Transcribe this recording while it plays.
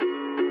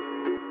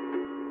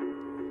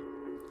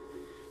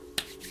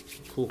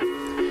Cool.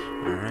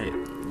 All right.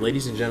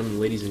 Ladies and gentlemen,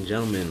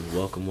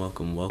 welcome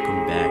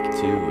back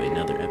to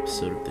another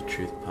episode of the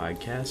Truth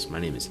Podcast. My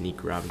name is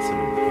Nick Robinson.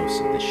 I'm the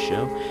host of this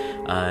show.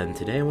 And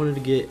today I wanted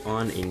to get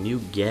on a new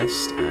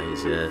guest.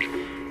 He's a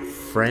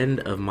friend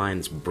of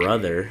mine's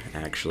brother,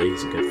 actually.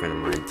 He's a good friend of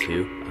mine,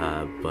 too.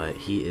 But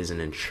he is an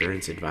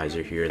insurance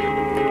advisor here in the Des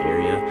Moines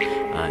area.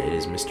 It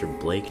is Mr.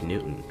 Blake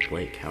Newton.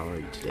 Blake, how are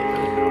you today,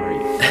 brother? How are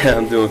you?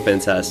 I'm doing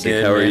fantastic.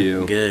 Good, how man. are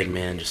you? Good,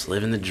 man. Just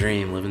living the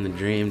dream,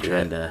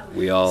 trying to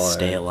we all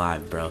stay are.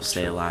 alive, bro.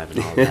 Stay alive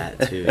and all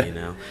that, too, you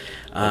know?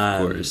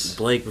 Of course.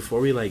 Blake, before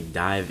we,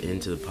 dive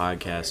into the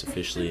podcast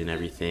officially and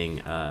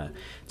everything,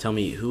 tell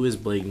me, who is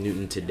Blake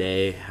Newton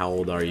today? How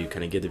old are you?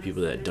 Kind of give the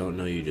people that don't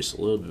know you just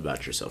a little bit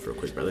about yourself real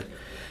quick, brother.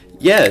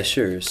 Yeah,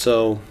 sure.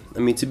 So,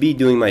 to be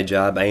doing my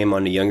job, I am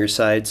on the younger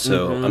side,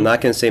 so I'm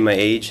not going to say my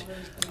age.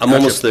 I'm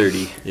almost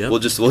 30. Yep. We'll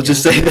just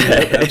say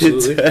that.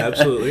 Yep,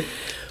 absolutely.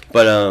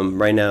 But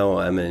right now,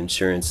 I'm an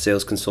insurance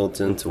sales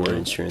consultant or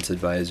insurance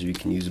advisor. You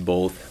can use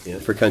both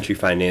for Country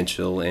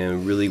Financial.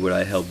 And really what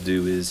I help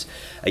do is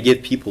I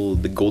give people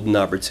the golden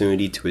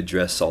opportunity to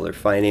address all their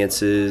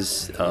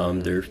finances,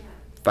 their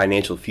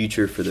financial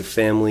future for their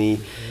family,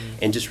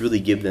 and just really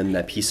give them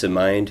that peace of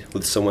mind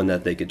with someone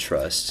that they could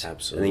trust.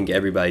 Absolutely. I think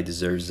everybody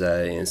deserves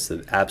that, and it's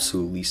the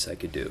absolute least I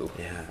could do.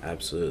 Yeah,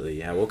 absolutely.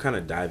 Yeah, we'll kind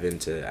of dive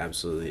into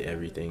absolutely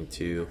everything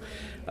too,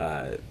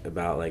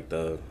 about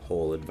the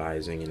whole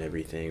advising and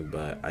everything.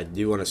 But I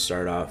do want to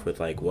start off with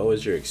what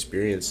was your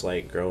experience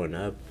like growing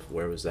up?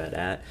 Where was that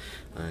at?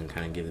 And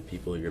kind of give the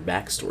people your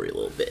backstory a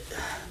little bit.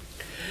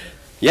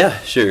 Yeah,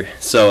 sure.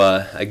 So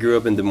I grew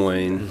up in Des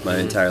Moines my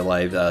entire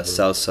life,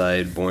 South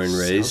Side, born and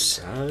raised.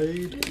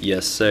 Southside?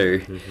 Yes,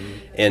 sir.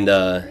 And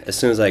as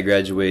soon as I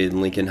graduated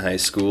Lincoln High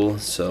School,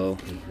 so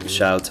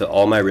shout out to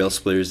all my rail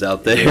splitters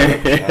out there.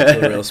 All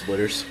the rail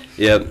splitters.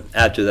 Yep.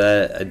 After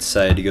that, I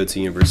decided to go to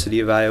University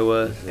of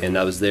Iowa, and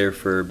I was there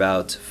for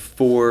about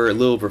a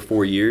little over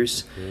 4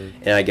 years,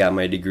 and I got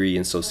my degree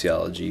in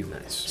sociology.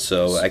 Nice.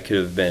 So I could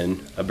have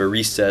been a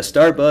barista at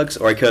Starbucks,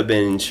 or I could have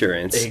been in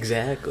insurance.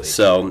 Exactly.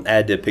 So I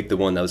had to pick the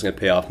one that was going to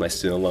pay off my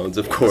student loans,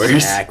 of course.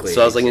 Exactly.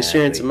 So I was like,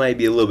 insurance might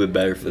be a little bit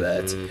better for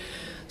that.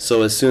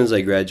 So as soon as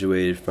I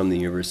graduated from the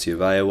University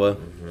of Iowa,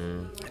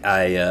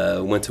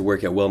 I went to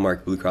work at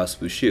Wellmark Blue Cross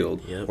Blue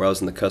Shield, where I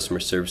was in the customer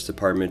service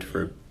department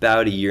for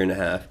about a year and a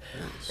half.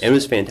 And it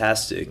was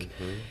fantastic.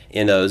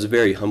 And it was a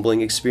very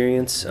humbling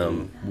experience.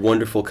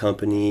 Wonderful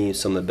company,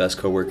 some of the best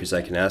coworkers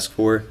I can ask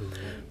for.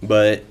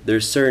 But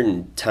there's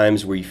certain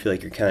times where you feel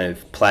like you're kind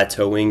of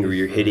plateauing or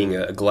you're hitting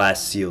a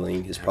glass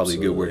ceiling is probably a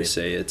good word to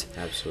say it.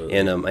 Absolutely.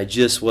 And I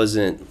just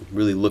wasn't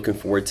really looking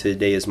forward to the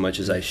day as much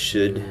as I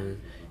should.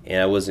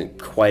 And I wasn't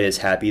quite as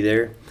happy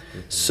there.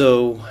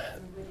 So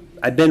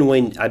I've been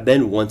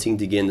wanting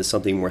to get into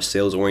something more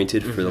sales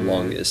oriented for the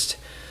longest.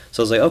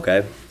 So I was like,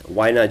 okay,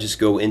 why not just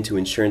go into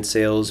insurance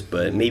sales,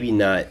 but maybe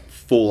not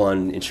full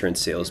on insurance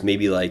sales,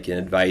 maybe like an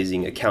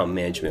advising account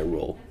management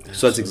role.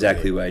 So that's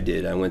exactly what I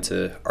did. I went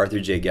to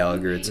Arthur J.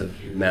 Gallagher. It's a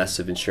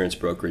massive insurance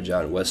brokerage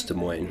out in West Des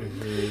Moines.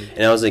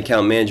 And I was an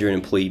account manager and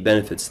employee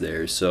benefits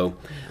there. So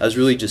I was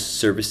really just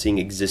servicing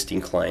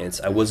existing clients.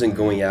 I wasn't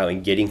going out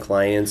and getting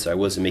clients. I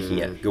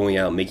wasn't going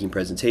out and making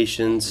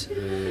presentations.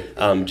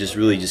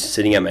 Just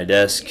sitting at my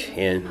desk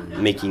and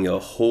making a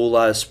whole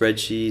lot of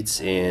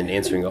spreadsheets and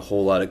answering a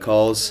whole lot of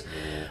calls.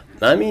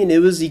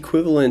 It was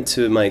equivalent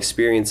to my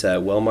experience at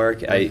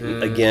Wellmark.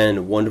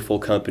 Again, wonderful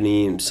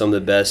company, some of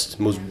the best,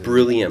 most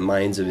brilliant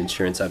minds of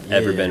insurance I've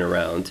ever been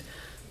around.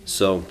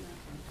 So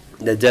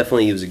that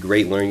definitely was a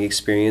great learning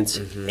experience.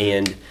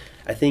 And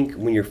I think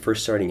when you're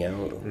first starting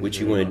out, what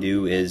you want to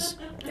do is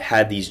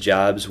have these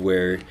jobs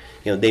where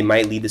they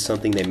might lead to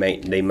something,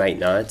 they might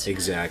not.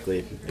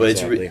 Exactly. But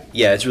it's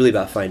really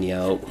about finding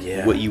out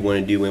what you want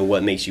to do and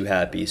what makes you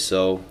happy.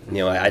 So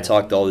I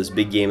talked all this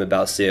big game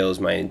about sales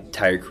my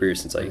entire career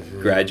since I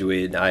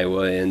graduated in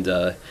Iowa, and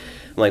I'm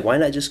like, why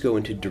not just go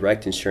into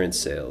direct insurance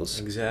sales?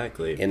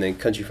 Exactly. And then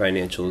Country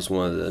Financial is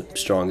one of the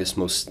strongest,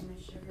 most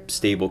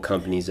stable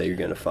companies that you're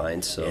going to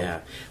find. So yeah,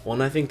 well,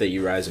 and I think that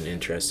you raise an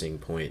interesting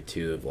point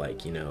too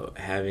of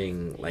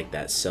having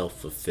that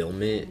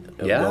self-fulfillment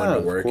of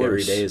going to work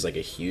every day is a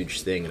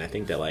huge thing. And I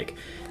think that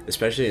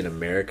especially in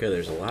America,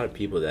 there's a lot of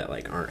people that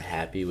aren't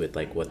happy with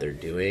what they're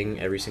doing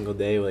every single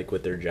day,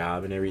 with their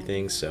job and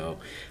everything. So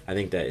I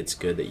think that it's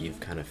good that you've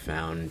kind of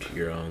found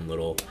your own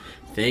little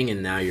thing,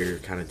 and now you're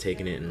kind of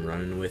taking it and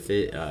running with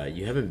it.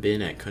 You haven't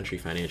been at Country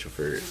Financial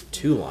for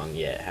too long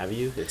yet, have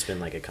you? It's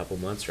been a couple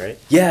months, right?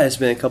 Yeah, it's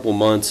been a couple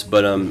months,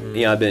 but I've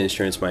been in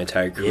insurance my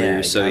entire career,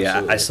 I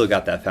still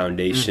got that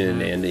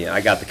foundation, and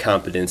I got the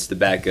confidence to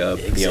back up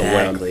what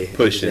I'm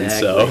pushing.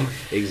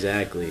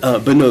 Exactly.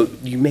 But no,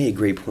 you made a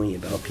great point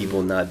about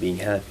people not being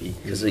happy,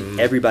 because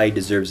everybody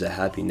deserves that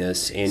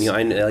happiness. And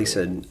like I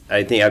said,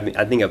 I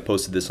think I've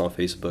posted this on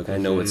Facebook. I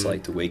know what it's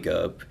like to wake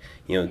up,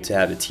 to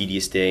have a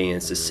tedious day, and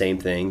it's the same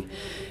thing.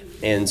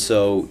 And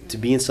so to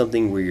be in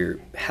something where you're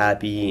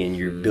happy and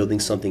you're building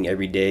something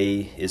every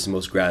day is the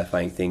most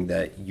gratifying thing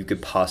that you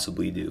could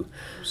possibly do.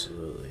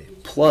 Absolutely.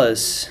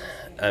 Plus,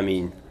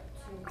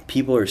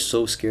 people are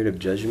so scared of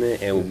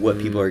judgment and what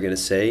people are going to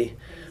say.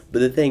 But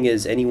the thing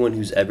is,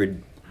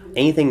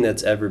 anything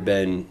that's ever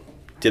been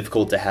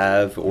difficult to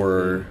have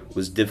or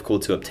was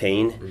difficult to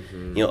obtain,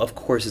 of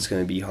course it's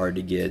going to be hard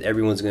to get.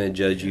 Everyone's going to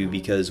judge you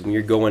because when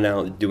you're going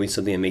out doing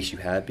something that makes you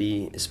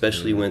happy,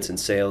 especially when it's in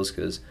sales,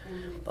 because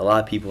a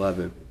lot of people have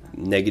a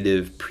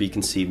negative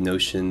preconceived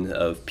notion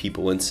of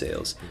people in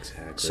sales.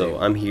 Exactly. So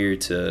I'm here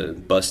to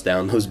bust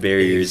down those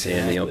barriers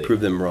and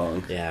prove them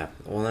wrong. Yeah.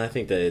 Well, I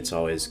think that it's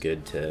always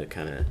good to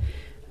kind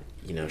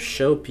of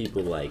show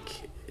people, like,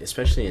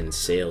 especially in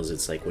sales,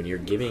 it's like when you're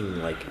giving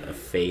like a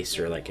face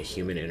or like a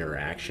human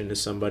interaction to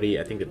somebody,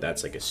 I think that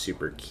that's like a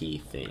super key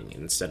thing,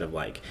 instead of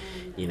like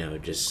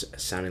just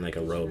sounding like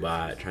a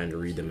robot trying to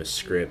read them a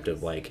script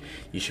of like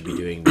you should be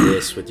doing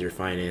this with your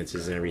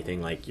finances and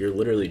everything. Like, you're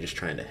literally just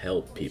trying to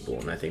help people,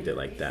 and I think that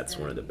like that's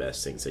one of the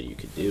best things that you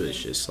could do,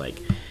 is just like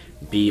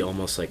be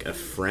almost like a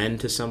friend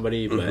to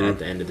somebody, but at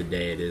the end of the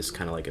day, it is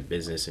kind of like a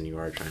business, and you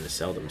are trying to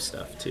sell them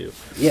stuff too.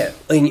 Yeah,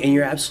 and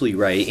you're absolutely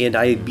right. And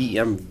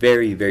I'm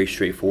very, very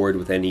straightforward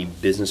with any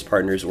business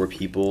partners or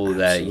people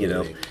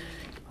that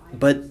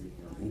But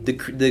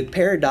the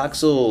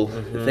paradoxical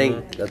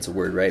thing, that's a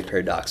word, right?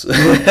 Paradoxical.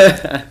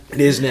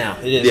 It is now.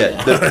 It is.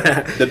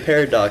 Yeah. The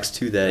paradox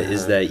to that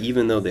is that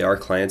even though they are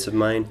clients of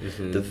mine,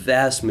 the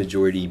vast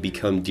majority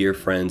become dear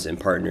friends and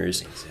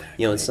partners. Exactly.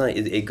 It's not.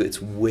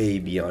 It's way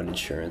beyond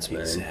insurance,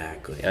 man.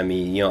 Exactly. I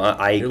mean,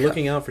 you're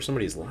looking out for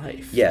somebody's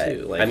life. Yeah.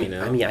 Too. Like,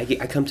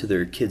 I come to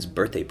their kids'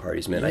 birthday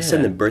parties, man. Yeah. I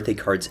send them birthday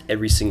cards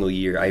every single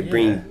year. I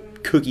bring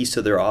cookies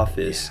to their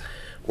office. Yeah.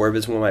 Or if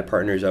it's one of my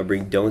partners, I'll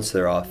bring donuts to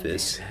their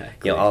office.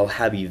 Exactly. I'll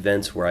have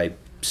events where I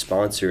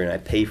sponsor and I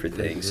pay for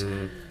things.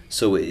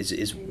 So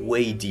it's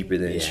way deeper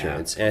than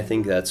insurance. And I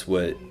think that's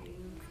what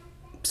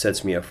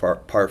sets me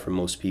apart from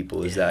most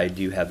people, is that I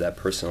do have that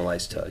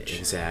personalized touch.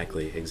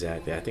 Exactly.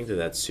 I think that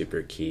that's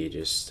super key,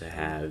 just to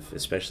have,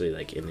 especially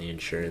like in the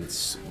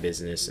insurance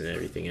business and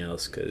everything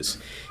else, because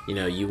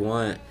you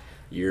want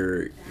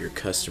your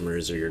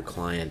customers or your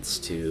clients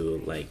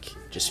to like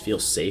just feel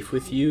safe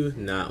with you,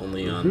 not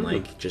only on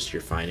like just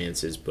your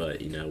finances, but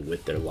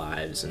with their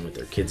lives and with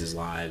their kids'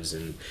 lives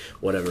and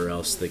whatever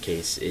else the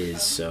case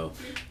is. So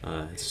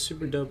it's a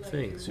super dope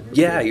thing.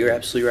 Yeah, you're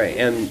absolutely right.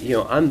 And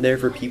I'm there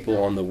for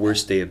people on the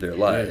worst day of their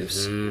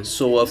lives.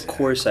 So of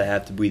course I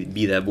have to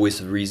be that voice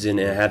of reason,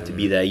 and I have to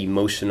be that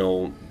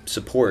emotional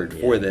support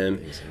for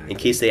them in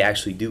case they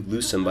actually do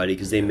lose somebody,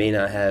 because they may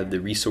not have the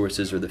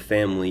resources or the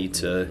family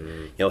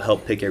to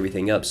help pick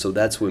everything up. So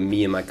that's what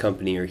me and my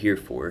company are here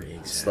for.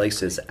 It's like I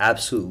said, it's the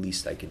absolute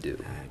least I could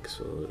do.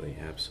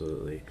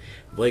 Absolutely.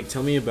 Blake,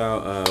 tell me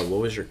about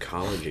what was your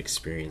college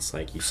experience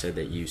like? You said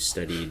that you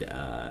studied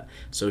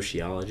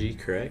sociology,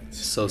 correct?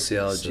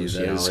 Sociology,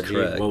 that is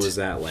correct. What was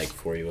that like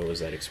for you? What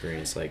was that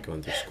experience like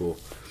going through school?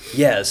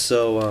 Yeah,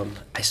 so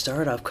I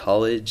started off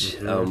college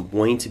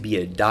wanting to be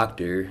a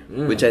doctor,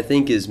 which I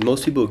think is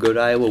most people who go to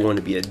Iowa want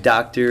to be a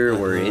doctor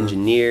or an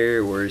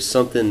engineer or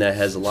something that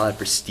has a lot of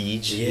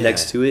prestige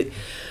next to it.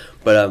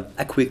 But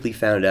I quickly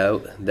found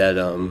out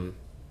that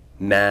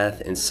math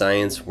and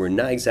science were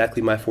not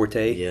exactly my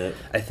forte. Yep.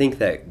 I think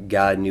that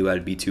God knew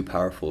I'd be too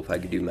powerful if I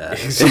could do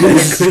math.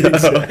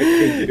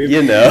 Exactly,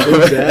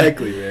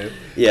 Exactly, man.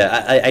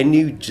 Yeah, I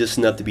knew just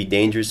enough to be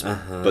dangerous,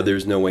 but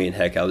there's no way in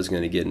heck I was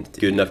going to get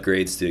good enough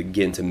grades to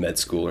get into med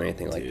school or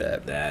anything like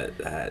that.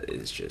 That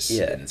is just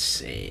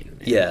insane,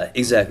 man. Yeah,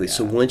 exactly. Yeah.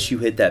 So once you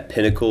hit that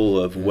pinnacle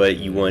of what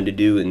you wanted to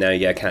do, and now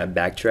you got to kind of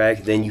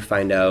backtrack, then you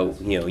find out,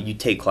 you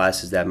take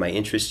classes that might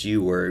interest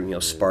you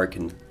or,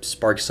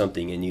 spark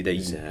something in you that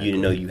you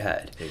didn't know you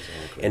had.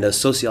 Exactly. And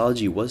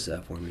sociology was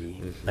that for me.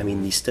 I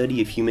mean, the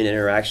study of human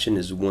interaction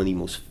is one of the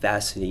most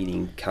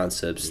fascinating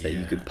concepts that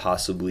you could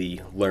possibly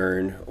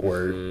learn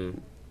or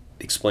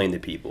explain to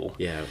people.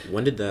 Yeah.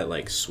 When did that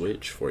like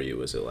switch for you?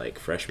 Was it like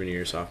freshman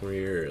year, sophomore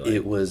year? Or like...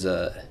 It was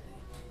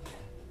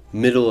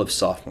middle of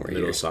sophomore year.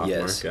 Middle of sophomore,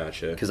 yes.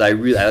 Gotcha. Because like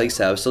I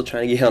said, I was still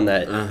trying to get on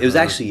that. It was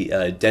actually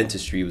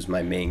dentistry was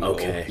my main goal.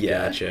 Okay.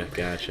 Yeah.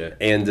 Gotcha.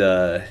 And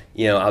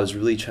I was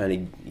really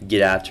trying to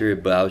get after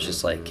it, but I was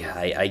just like,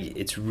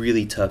 it's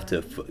really tough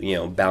to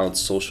balance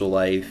social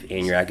life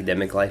and your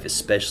academic life,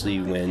 especially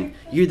when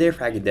you're there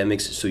for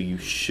academics. So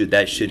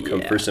that should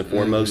come first and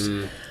foremost.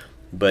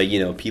 But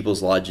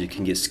people's logic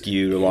can get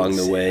skewed along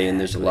the way, and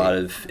there's a lot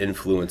of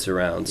influence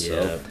around.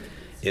 So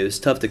it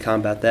was tough to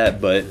combat that,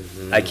 but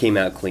I came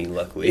out clean,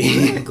 luckily.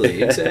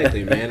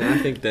 Exactly, man. And I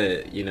think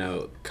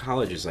that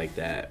college is like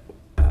that.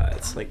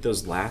 It's like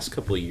those last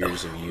couple of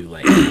years of you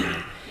like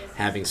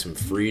having some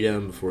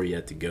freedom before you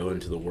have to go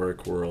into the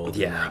work world.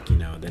 Yeah.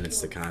 And then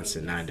it's the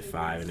constant 9 to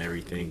 5 and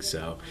everything.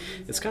 So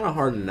it's kind of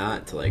hard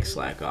not to like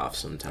slack off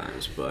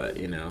sometimes. But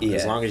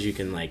as long as you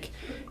can like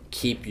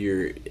keep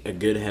a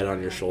good head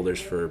on your shoulders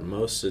for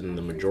most and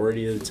the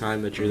majority of the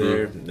time that you're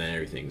there, then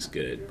everything's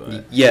good.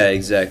 But yeah,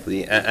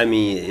 exactly. I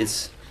mean,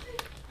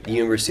 the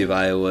University of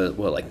Iowa,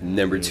 like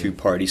number 2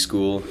 party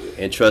school,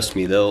 and trust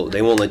me,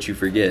 they won't let you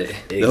forget.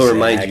 Exactly. They'll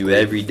remind you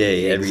every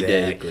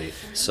day.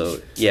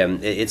 So yeah,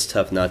 it's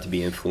tough not to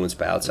be influenced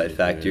by outside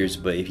factors,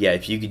 but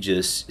if you could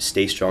just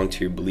stay strong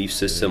to your belief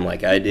system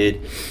like I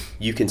did,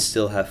 you can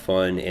still have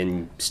fun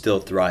and still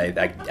thrive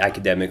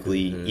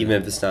academically, even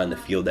if it's not in the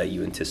field that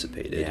you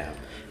anticipated. Yeah.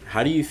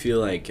 How do you feel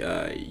like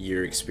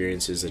your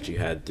experiences that you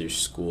had through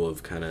school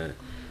have kind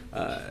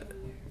of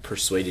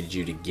persuaded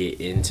you to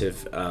get into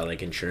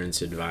like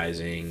insurance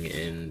advising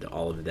and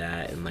all of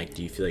that, and like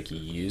do you feel like you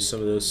use some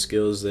of those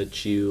skills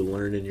that you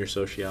learned in your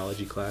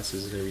sociology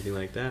classes and everything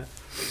like that?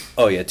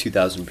 Oh yeah,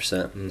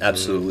 2000%.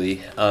 Absolutely.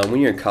 When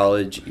you're in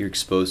college, you're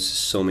exposed to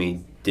so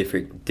many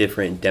different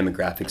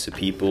demographics of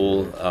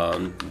people,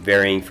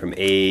 varying from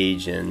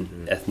age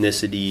and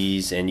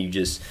ethnicities, and you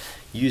just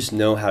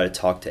know how to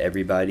talk to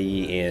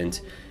everybody,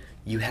 and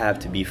you have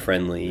to be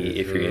friendly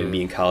if you're going to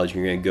be in college.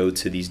 You're going to go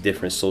to these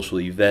different social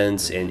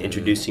events and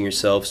introducing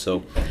yourself.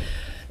 So,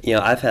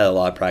 I've had a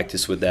lot of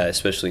practice with that,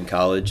 especially in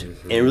college,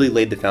 and it really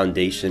laid the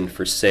foundation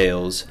for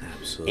sales.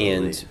 Absolutely.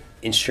 And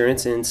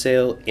insurance and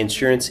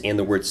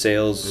the word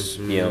sales,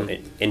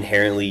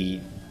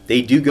 inherently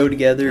they do go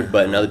together,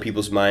 but in other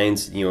people's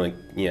minds, they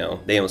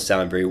don't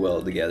sound very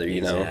well together,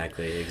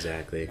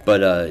 Exactly.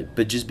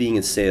 But just being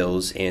in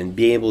sales and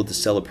being able to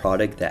sell a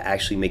product that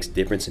actually makes a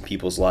difference in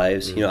people's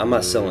lives. I'm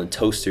not selling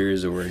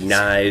toasters or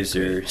knives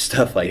or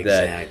stuff like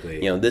that.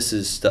 This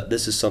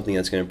is something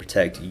that's going to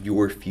protect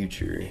your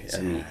future.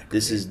 Exactly. I mean,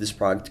 this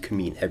product can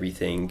mean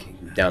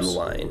everything down the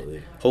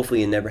line.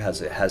 Hopefully, it never has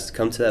to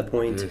come to that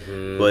point.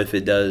 But if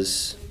it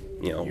does,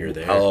 you're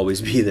there. I'll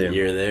always be there.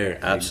 You're there.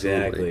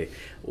 Absolutely. Exactly.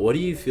 What do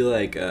you feel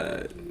like?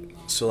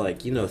 So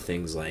like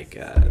things like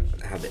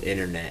how the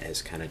internet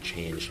has kind of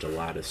changed a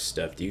lot of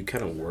stuff. Do you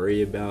kind of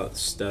worry about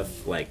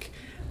stuff like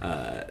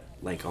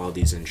all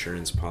these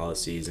insurance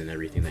policies and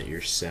everything that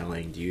you're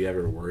selling? Do you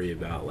ever worry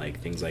about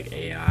like things like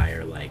AI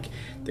or like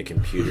the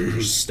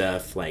computer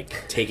stuff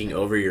like taking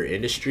over your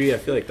industry? I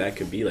feel like that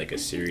could be like a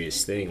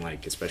serious thing,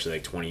 like especially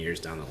like 20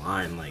 years down the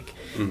line. Like,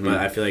 but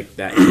I feel like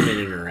that human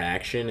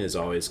interaction is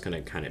always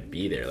gonna kind of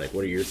be there. Like,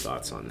 what are your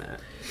thoughts on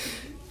that?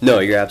 No,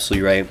 you're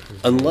absolutely right.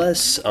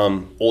 Unless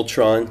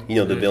Ultron,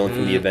 the villain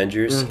from the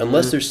Avengers,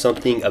 unless there's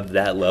something of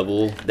that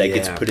level that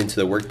gets put into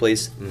the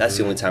workplace, that's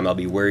the only time I'll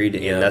be worried,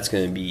 and that's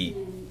going to be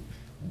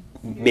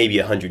maybe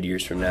 100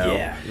 years from now.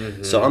 Yeah.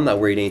 So I'm not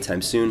worried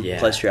anytime soon. Yeah.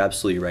 Plus, you're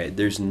absolutely right.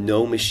 There's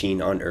no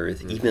machine on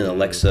Earth, even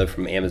Alexa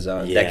from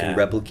Amazon, that can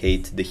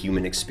replicate the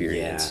human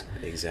experience.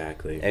 Yeah,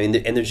 exactly. I mean,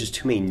 and there's just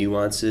too many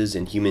nuances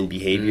in human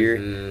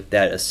behavior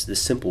that the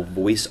simple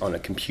voice on a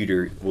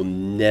computer will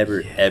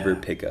never ever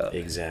pick up.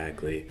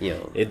 Exactly.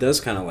 It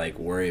does kind of like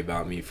worry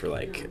about me for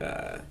like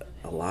a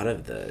lot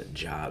of the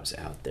jobs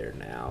out there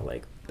now,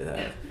 like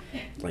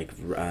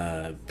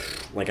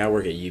I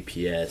work at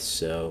UPS,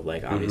 so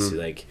like obviously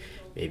like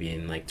maybe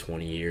in like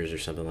 20 years or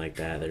something like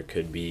that, there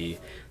could be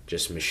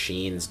just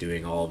machines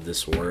doing all of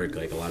this work.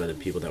 Like a lot of the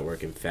people that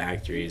work in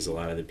factories, a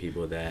lot of the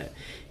people that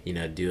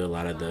do a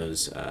lot of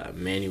those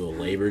manual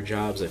labor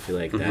jobs, I feel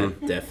like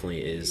that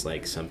definitely is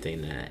like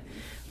something that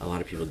a lot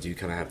of people do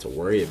kind of have to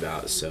worry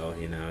about. So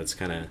it's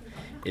kind of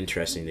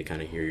interesting to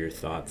kind of hear your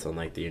thoughts on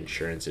like the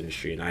insurance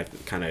industry, and I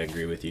kind of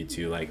agree with you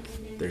too. Like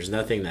there's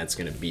nothing that's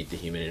going to beat the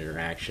human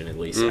interaction, at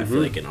least I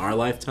feel like in our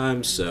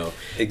lifetime. So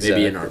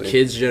maybe in our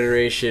kids'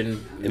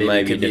 generation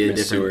it could be a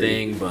different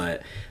thing,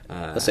 but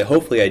let's say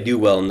hopefully I do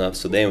well enough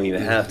so they don't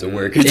even have to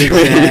work.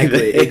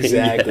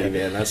 Exactly,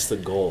 man. That's the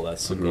goal.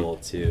 That's the goal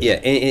too.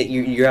 Yeah, and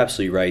you're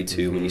absolutely right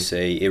too when you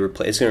say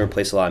it's going to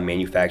replace a lot of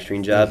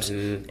manufacturing jobs,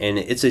 and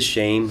it's a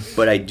shame,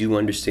 but I do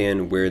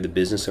understand where the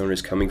business owner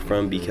is coming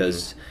from,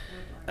 because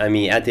I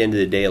mean, at the end of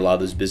the day, a lot of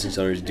those business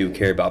owners do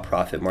care about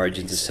profit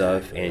margins and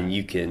stuff, and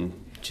you can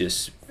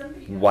just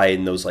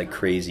widen those like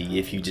crazy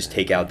if you just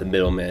take out the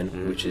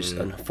middleman, which is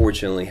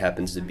unfortunately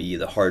happens to be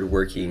the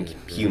hardworking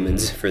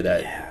humans for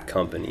that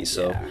company.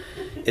 So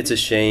it's a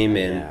shame,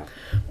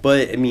 but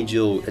it means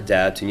you'll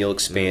adapt and you'll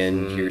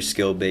expand your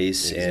skill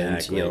base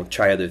and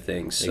try other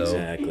things. So.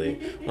 Exactly.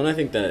 Well, and I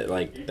think that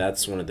like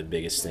that's one of the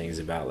biggest things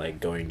about like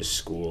going to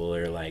school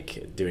or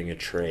like doing a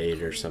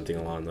trade or something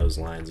along those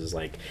lines is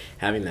like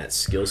having that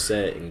skill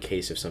set in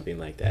case if something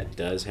like that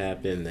does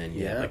happen, then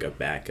you have like a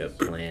backup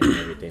plan and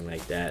everything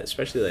like that.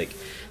 Especially like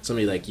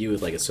somebody like you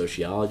with like a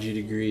sociology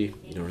degree,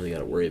 you don't really got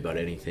to worry about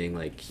anything.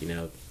 Like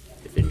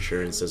if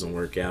insurance doesn't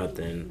work out,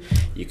 then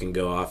you can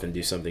go off and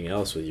do something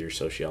else with your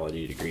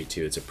sociology degree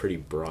too. It's a pretty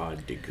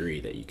broad degree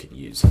that you could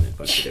use in a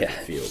bunch of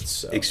different fields.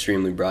 So.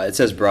 Extremely broad.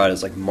 It's as broad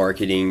as like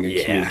marketing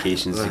or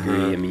communications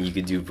degree. I mean, you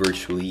could do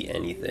virtually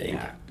anything.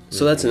 Yeah.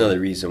 So that's another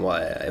reason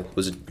why I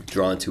was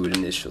drawn to it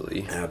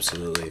initially.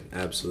 Absolutely.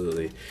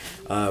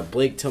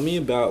 Blake, tell me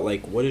about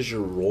like what is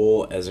your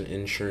role as an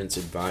insurance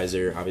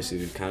advisor? Obviously,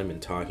 we've kind of been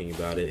talking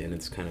about it, and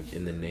it's kind of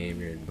in the name.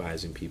 You're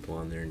advising people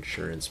on their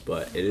insurance,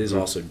 but it is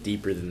also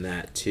deeper than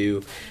that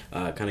too.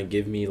 Kind of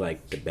give me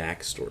like the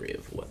backstory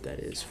of what that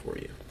is for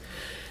you.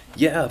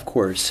 Yeah, of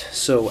course.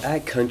 So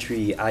at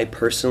Country, I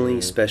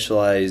personally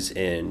specialize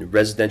in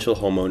residential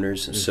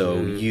homeowners.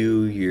 So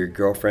you, your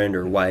girlfriend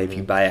or wife,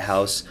 you buy a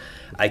house,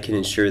 I can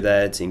insure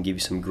that and give you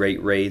some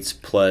great rates,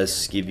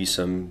 plus give you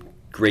some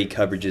great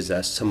coverages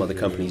that some other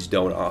companies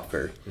don't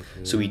offer.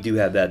 So we do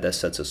have that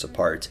sets us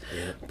apart.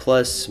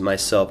 Plus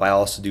myself, I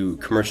also do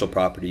commercial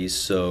properties.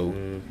 So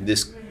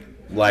this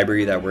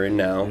library that we're in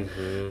now,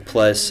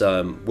 plus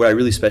what I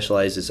really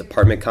specialize is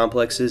apartment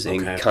complexes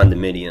and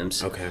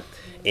condominiums.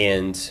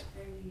 And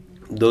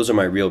those are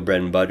my real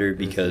bread and butter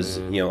because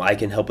I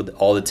can help with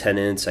all the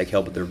tenants, I can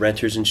help with the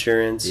renters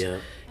insurance,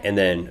 and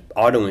then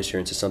auto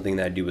insurance is something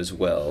that I do as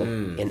well.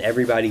 And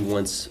everybody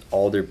wants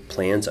all their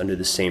plans under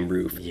the same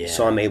roof,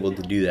 so I'm able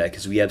to do that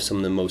because we have some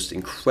of the most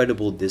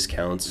incredible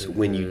discounts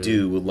when you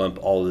do lump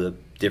all the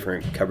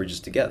different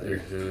coverages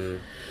together.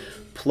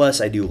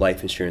 Plus, I do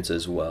life insurance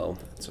as well.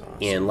 That's awesome.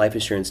 And life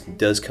insurance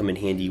does come in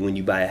handy when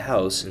you buy a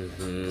house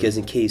because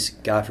in case,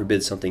 God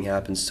forbid, something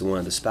happens to one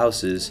of the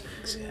spouses,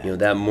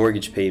 that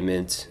mortgage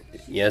payment,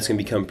 it's going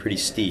to become pretty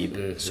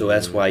steep. So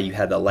that's why you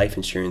have that life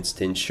insurance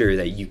to ensure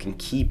that you can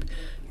keep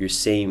your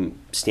same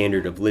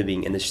standard of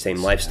living and the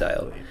same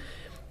lifestyle.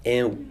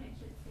 And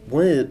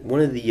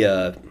one of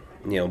the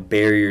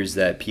barriers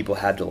that people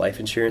have to life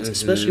insurance,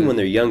 especially when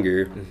they're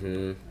younger,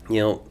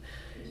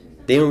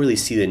 they don't really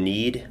see the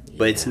need,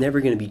 but it's never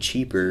going to be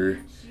cheaper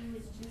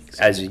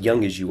as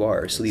young as you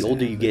are. So the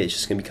older you get, it's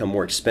just going to become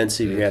more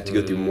expensive. You're going to have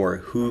to go through more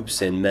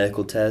hoops and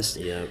medical tests,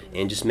 and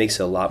it just makes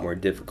it a lot more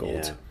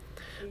difficult.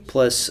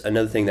 Plus,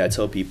 another thing that I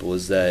tell people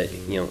is that,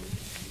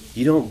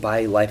 you don't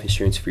buy life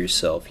insurance for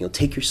yourself.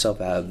 Take yourself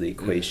out of the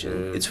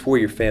equation. It's for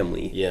your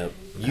family.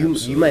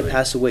 You might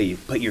pass away,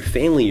 but your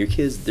family, your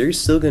kids, they're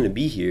still going to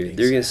be here.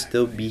 They're going to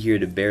still be here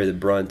to bear the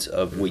brunt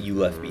of what you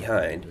left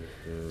behind.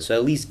 So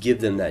at least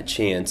give them that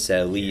chance to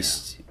at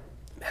least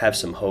have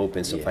some hope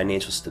and some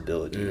financial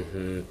stability.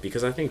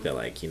 Because I think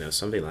that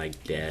something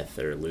like death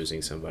or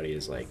losing somebody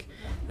is like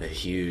a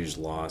huge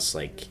loss,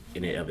 like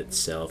in and of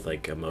itself,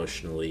 like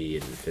emotionally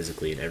and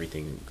physically and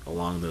everything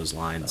along those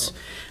lines.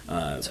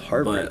 It's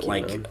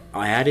heartbreaking. But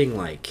adding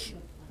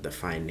the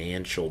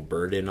financial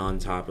burden on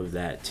top of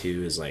that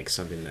too is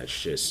something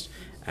that's just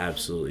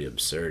absolutely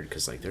absurd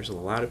because there's a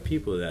lot of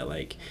people that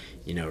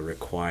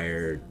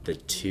require the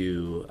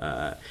two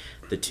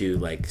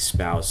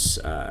spouse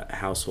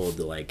household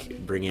to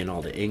bring in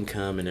all the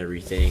income and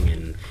everything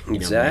and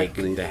make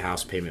the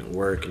house payment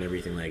work and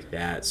everything like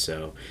that.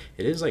 So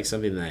it is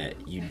something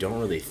that you don't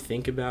really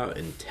think about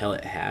until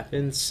it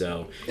happens.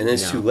 So and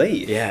it's too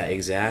late. Yeah,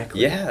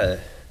 exactly. Yeah.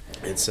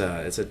 It's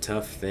a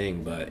tough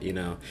thing, but you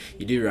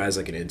do raise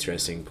an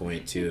interesting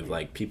point too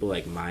of people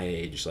my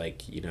age,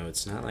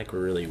 it's not we're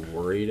really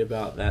worried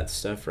about that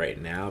stuff right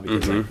now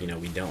because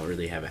we don't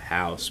really have a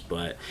house,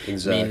 but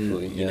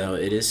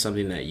it is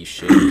something that you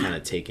should kind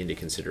of take into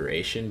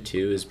consideration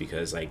too, is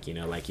because like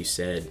you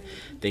said,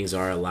 things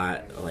are a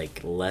lot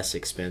less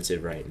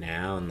expensive right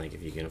now, and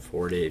if you can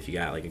afford it, if you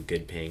got a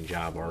good paying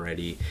job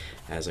already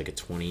as a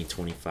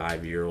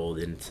 25-year-old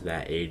into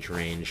that age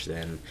range,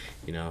 then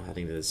I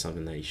think that's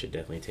something that you should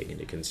definitely take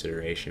into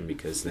consideration,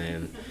 because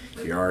then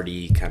you're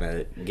already kind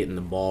of getting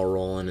the ball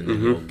rolling, and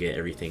then you'll get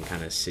everything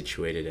kind of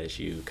situated as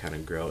you kind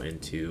of grow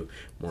into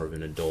more of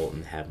an adult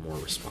and have more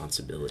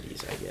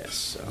responsibilities, I guess.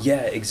 So.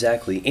 Yeah,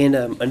 exactly. And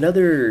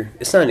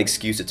it's not an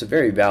excuse, it's a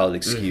very valid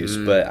excuse,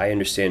 but I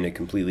understand it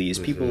completely, is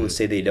people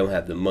say they don't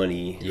have the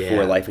money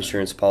for a life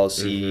insurance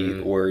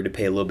policy or to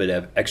pay a little bit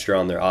of extra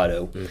on their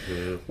auto.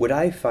 What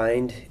I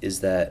find is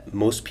that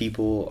most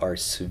people are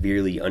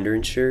severely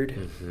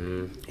underinsured,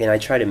 and I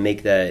try to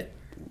make that,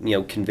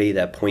 convey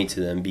that point to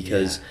them,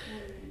 because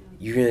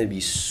you're going to be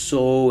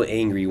so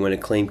angry when a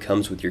claim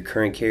comes with your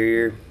current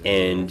carrier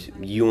and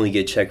you only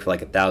get checked for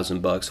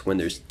 $1,000 when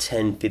there's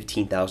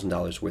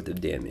 $10,000-$15,000 worth of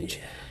damage.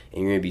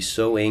 And you're going to be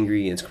so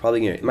angry, and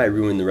it might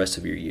ruin the rest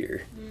of your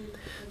year.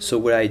 So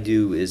what I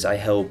do is I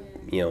help,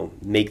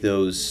 make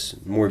those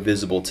more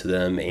visible to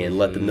them and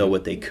let them know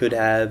what they could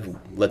have,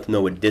 let them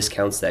know what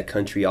discounts that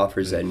Country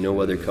offers that no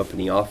other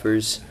company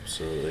offers.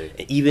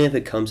 Absolutely. Even if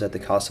it comes at the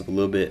cost of a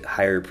little bit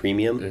higher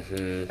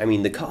premium. I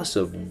mean, the cost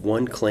of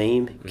one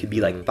claim could be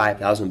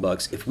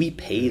 $5,000. If we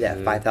pay that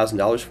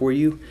 $5,000 for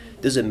you,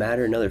 does it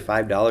matter another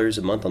 $5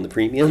 a month on the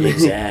premium?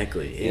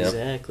 Exactly.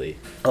 Exactly.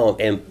 Oh,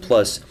 and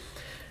plus,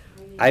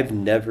 I've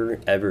never,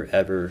 ever,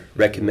 ever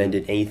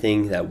recommended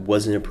anything that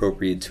wasn't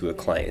appropriate to a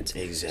client.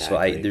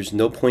 Exactly. So there's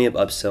no point of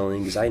upselling,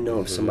 because I know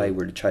if somebody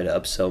were to try to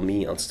upsell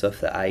me on stuff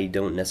that I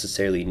don't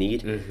necessarily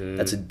need,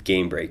 that's a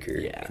game breaker.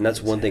 Yeah, and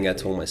that's one thing I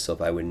told myself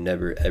I would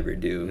never, ever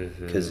do,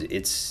 because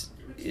it's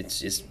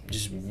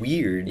just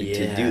weird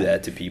to do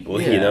that to people,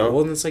 Well,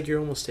 and it's you're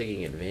almost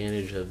taking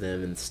advantage of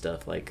them and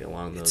stuff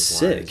along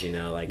those lines, sick.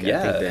 I think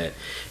that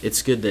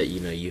it's good that,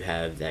 you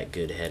have that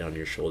good head on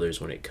your shoulders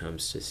when it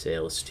comes to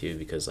sales too,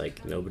 because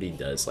nobody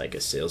does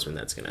a salesman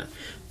that's going to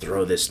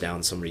throw this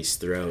down somebody's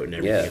throat and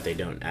everything if they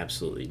don't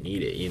absolutely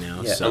need it,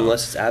 So,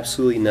 unless it's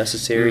absolutely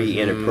necessary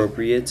and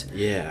appropriate.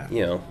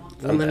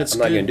 I'm not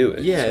going to do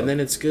it. Yeah, so. And then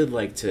it's good,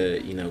 like,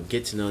 to, you know,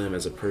 get to know them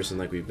as a person,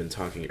 like we've been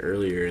talking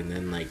earlier, and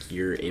then, like,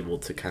 you're able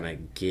to kind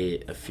of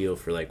get a feel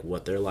for, like,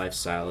 what their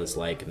lifestyle is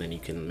like, and then you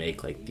can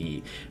make, like,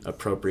 the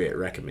appropriate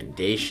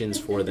recommendations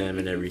for them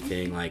and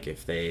everything. Like,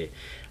 if they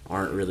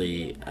aren't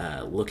really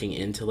looking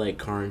into, like,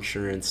 car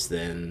insurance,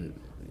 then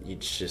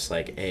it's just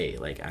like, hey,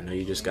 like, I know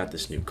you just got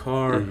this new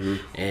car,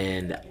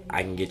 and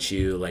I can get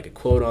you, like, a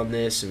quote on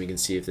this, and we can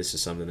see if this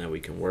is something that we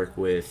can work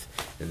with,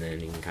 and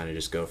then you can kind of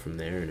just go from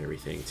there and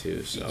everything,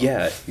 too. So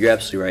yeah, you're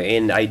absolutely right,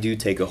 and I do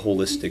take a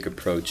holistic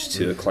approach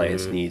to a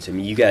client's needs. I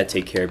mean, you got to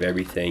take care of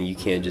everything. You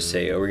can't just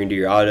say, oh, we're going to do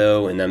your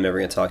auto, and I'm never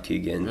going to talk to you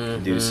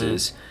again.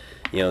 Deuces.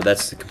 You know,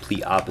 that's the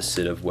complete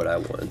opposite of what I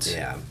want.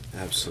 Yeah,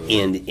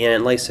 absolutely.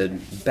 And like I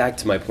said, back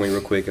to my point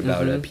real quick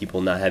about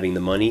people not having the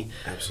money.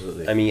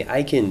 Absolutely. I mean,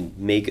 I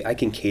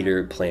can cater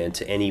a plan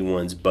to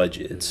anyone's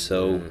budget.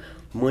 So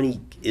money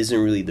isn't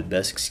really the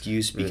best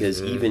excuse,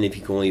 because even if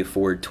you can only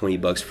afford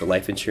 $20 for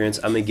life insurance,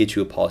 I'm going to get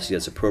you a policy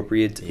that's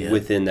appropriate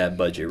within that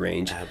budget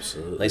range.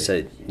 Absolutely. Like I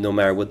said, no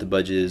matter what the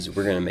budget is,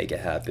 we're going to make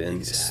it happen.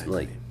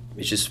 Exactly.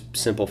 It's just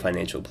simple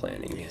financial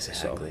planning.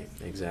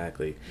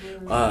 Exactly.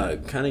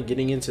 Kind of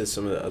getting into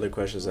some of the other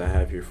questions I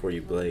have here for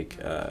you, Blake.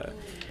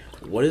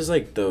 What is,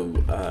 like,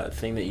 the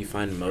thing that you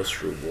find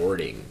most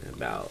rewarding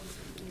about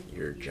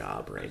your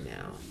job right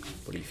now?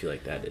 What do you feel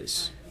like that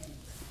is?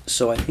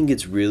 So I think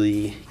it's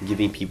really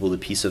giving people the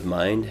peace of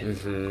mind,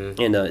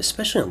 and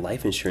especially on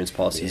life insurance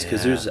policies,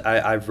 because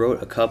I've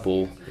wrote a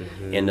couple,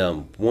 and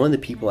one of the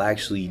people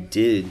actually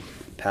did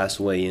pass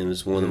away, and it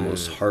was one of the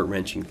most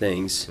heart-wrenching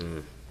things.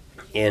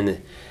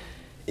 And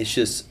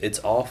it's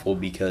awful,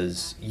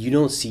 because you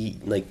don't see,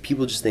 like,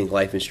 people just think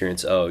life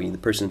insurance, oh, the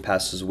person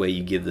passes away,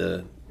 you give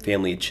the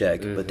family a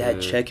check, but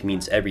that check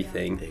means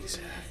everything.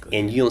 Exactly.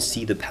 And you don't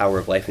see the power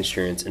of life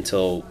insurance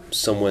until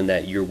someone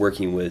that you're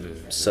working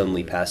with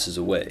suddenly passes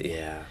away.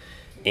 Yeah.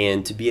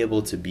 And to be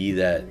able to be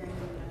that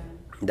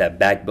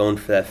backbone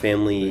for that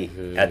family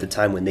at the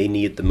time when they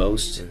need it the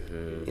most,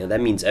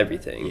 that means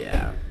everything.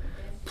 Yeah.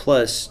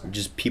 Plus,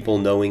 just people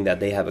knowing that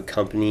they have a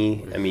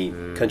company. I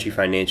mean, Country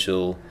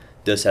Financial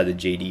does have the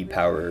J.D.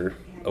 Power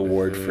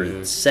Award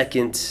for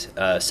second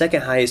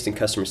highest in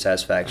customer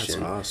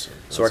satisfaction. That's awesome.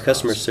 So our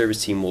customer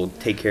service team will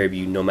take care of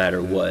you no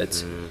matter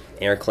what.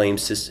 And our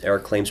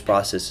claims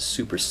process is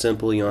super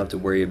simple. You don't have to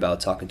worry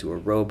about talking to a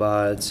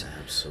robot.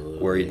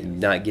 Absolutely. Or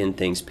not getting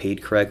things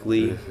paid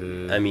correctly.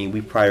 I mean, we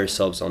pride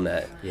ourselves on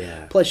that.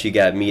 Yeah. Plus, you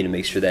got me to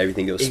make sure that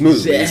everything goes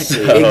smoothly.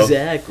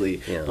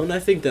 Exactly. Yeah. Well, and I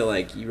think that,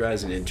 like, you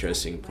raise an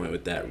interesting point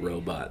with that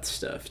robot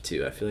stuff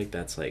too. I feel like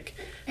that's, like,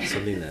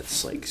 something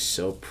that's, like,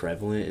 so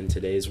prevalent in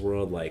today's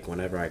world. Like,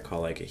 whenever I call,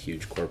 like, a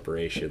huge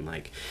corporation,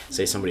 like,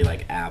 say somebody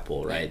like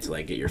Apple, right, to,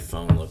 like, get your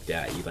phone looked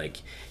at,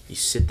 you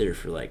sit there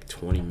for, like,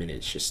 20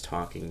 minutes just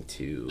talking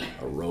to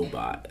a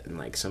robot, and,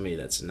 like, somebody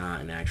that's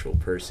not an actual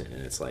person,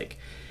 and it's like,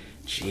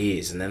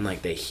 jeez. And then,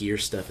 like, they hear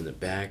stuff in the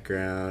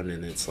background,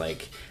 and it's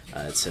like,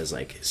 it says,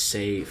 like,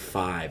 say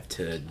 5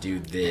 to do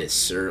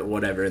this or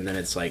whatever, and then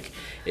it's like,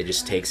 it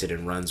just takes it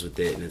and runs with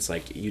it, and it's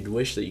like, you'd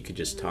wish that you could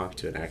just talk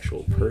to an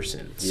actual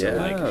person. So,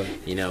 like,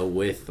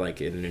 with, like,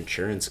 an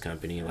insurance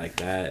company like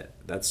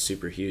that's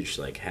super huge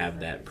to, like, have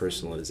that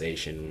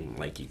personalization.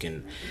 Like, you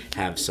can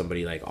have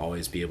somebody, like,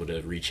 always be able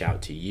to reach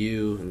out to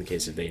you in the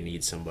case if they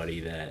need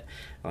somebody that,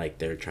 like,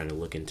 they're trying to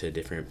look into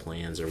different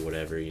plans or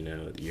whatever,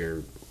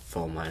 your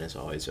phone line is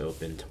always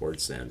open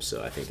towards them.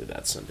 So I think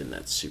that's something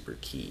that's super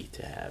key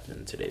to have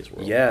in today's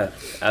world. Yeah,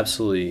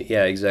 absolutely.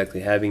 Yeah,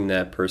 exactly. Having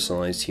that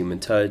personalized human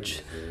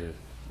touch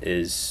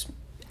is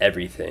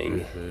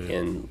everything.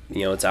 And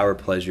it's our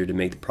pleasure to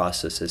make the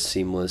process as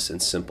seamless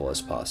and simple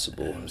as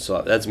possible.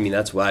 So that's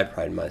what I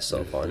pride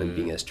myself on, and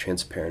being as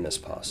transparent as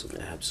possible.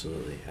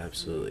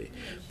 Absolutely.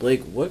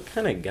 Blake, what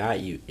kind of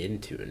got you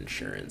into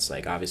insurance?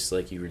 Like,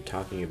 obviously, like you were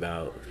talking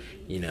about,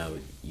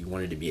 you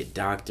wanted to be a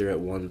doctor at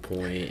one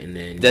point, and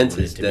then you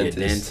wanted to be a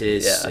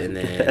dentist, and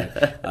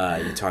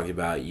then you talked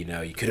about, you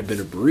could have been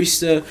a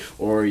barista,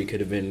 or you could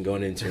have been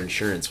going into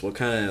insurance. What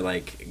kind of,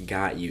 like,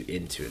 got you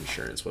into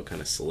insurance? What kind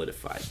of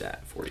solidified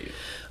that for you?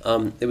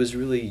 It was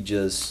really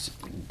just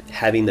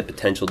having the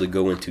potential to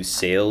go into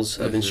sales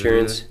of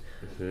insurance.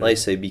 Like I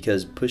say,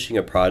 because pushing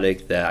a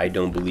product that I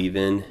don't believe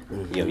in,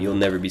 you'll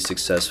never be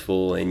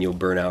successful, and you'll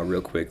burn out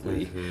real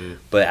quickly.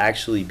 But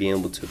actually being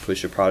able to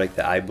push a product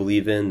that I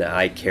believe in, that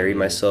I carry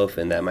myself,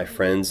 and that my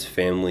friends,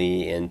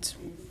 family, and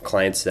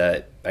clients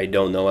that I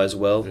don't know as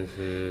well,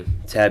 to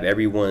have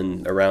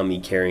everyone around me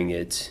carrying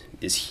it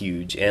is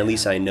huge. And at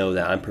least I know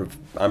that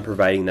I'm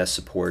providing that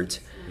support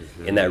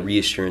and that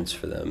reassurance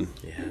for them.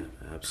 Yeah,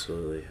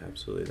 absolutely.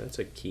 That's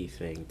a key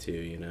thing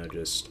too,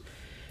 just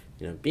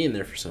being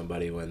there for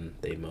somebody when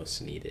they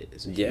most need it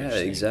is a huge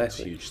thing. Exactly. It's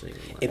a huge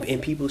thing.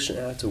 And people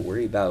shouldn't have to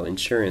worry about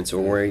insurance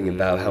or worrying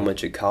about how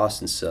much it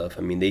costs and stuff.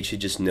 I mean, they should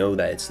just know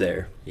that it's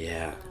there.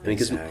 Yeah.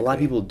 Because a lot of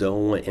people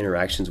don't want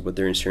interactions with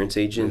their insurance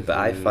agent, but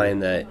I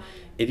find that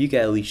if you can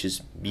at least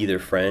just be their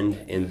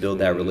friend and build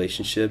that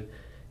relationship,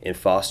 and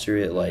foster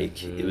it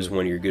like it was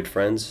one of your good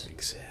friends,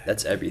 exactly.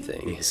 That's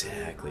everything.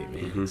 Exactly,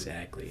 man.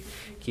 Exactly.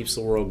 Keeps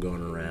the world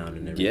going around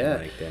and everything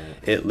like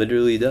that. It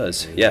literally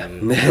does. Yeah.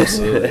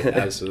 Absolutely.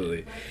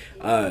 Absolutely.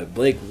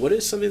 Blake, what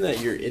is something that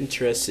you're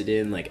interested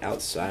in, like,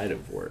 outside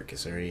of work?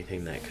 Is there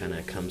anything that kind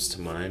of comes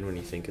to mind when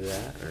you think of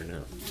that, or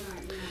no?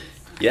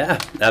 Yeah,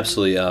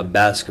 absolutely.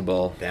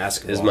 Basketball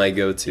is my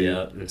go-to.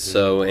 Yeah.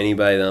 So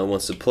anybody that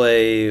wants to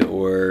play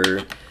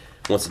or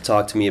wants to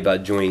talk to me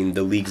about joining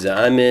the leagues that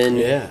I'm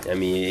in, I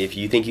mean, if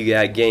you think you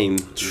got game,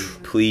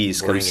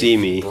 please come see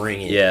me.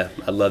 Bring it. Yeah,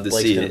 I'd love to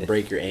see it. Blake's gonna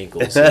break your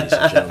ankles, ladies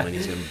and gentlemen.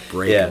 He's gonna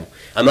break them.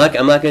 I'm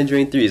not gonna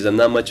drain threes. I'm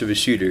not much of a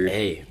shooter.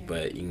 Hey,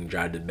 but you can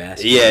drive to the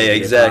basket. Yeah,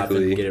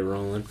 exactly. Get it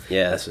rolling.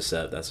 Yeah, that's what's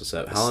up. That's what's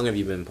up. How long have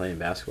you been playing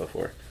basketball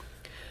for?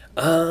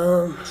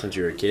 Since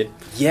you were a kid?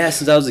 Yeah,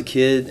 since I was a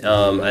kid.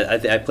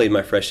 I played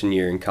my freshman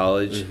year in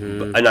college.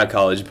 But, not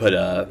college, but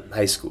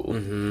high school.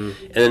 And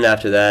then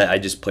after that, I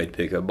just played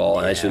pickup ball.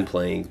 And I've been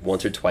playing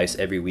once or twice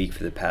every week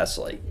for the past,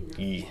 like,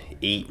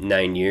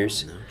 8-9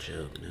 years. No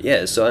joke. No.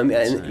 Yeah, so I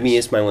mean,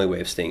 it's my only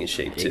way of staying in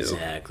shape too.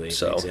 Exactly.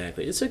 So.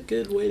 Exactly. It's a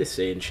good way to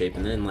stay in shape,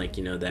 and then, like,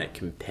 you know, that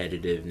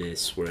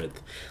competitiveness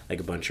with, like,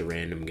 a bunch of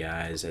random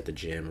guys at the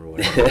gym or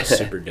whatever is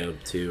super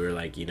dope too. Or,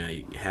 like, you know,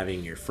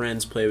 having your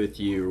friends play with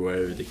you or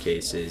whatever the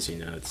case is. You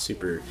know, it's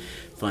super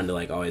fun to,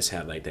 like, always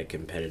have, like, that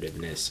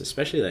competitiveness,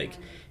 especially, like,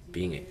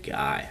 being a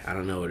guy. I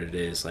don't know what it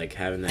is, like,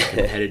 having that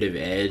competitive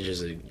edge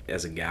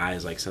as a guy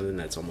is, like, something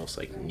that's almost,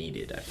 like,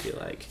 needed, I feel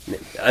like.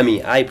 I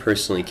mean, I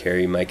personally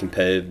carry my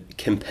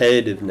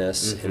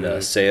competitiveness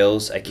in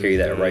sales. I carry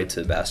that right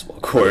to the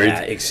basketball court.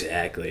 Yeah,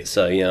 exactly.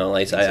 So, you know,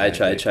 like, I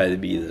try to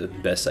be the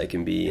best I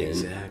can be,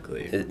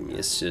 and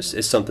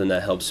it's something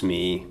that helps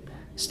me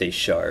stay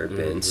sharp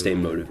and stay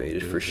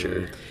motivated for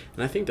sure.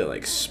 And I think that,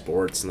 like,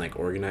 sports and, like,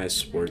 organized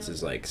sports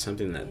is, like,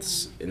 something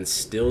that's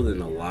instilled in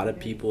a lot of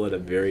people at a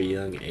very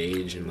young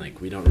age, and,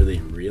 like, we don't really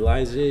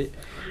realize it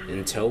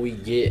until we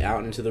get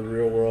out into the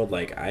real world.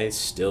 Like, I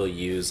still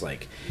use,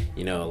 like,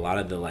 you know, a lot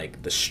of the,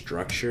 like, the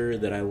structure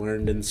that I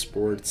learned in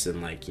sports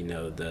and, like, you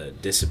know, the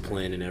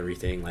discipline and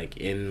everything, like,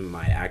 in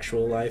my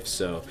actual life.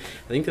 So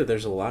I think that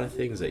there's a lot of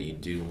things that you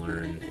do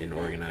learn in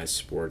organized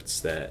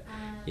sports that,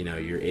 you know,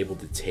 you're able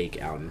to take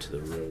out into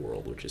the real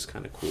world, which is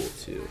kind of cool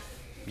too.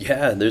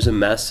 Yeah, there's a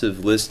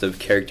massive list of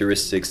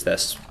characteristics that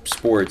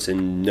sports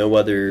and no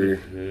other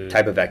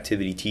type of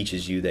activity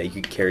teaches you that you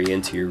could carry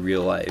into your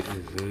real life.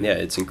 Yeah,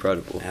 it's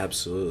incredible.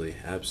 Absolutely,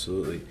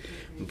 absolutely.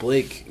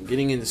 Blake,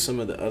 getting into some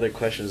of the other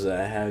questions that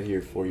I have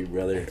here for you,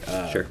 brother.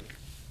 Sure.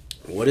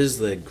 What is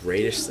the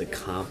greatest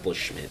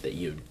accomplishment that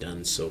you've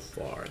done so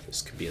far?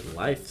 This could be in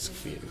life, this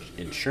could be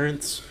in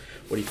insurance.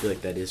 What do you feel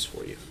like that is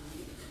for you?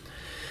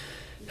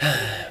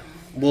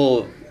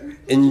 Well,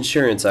 in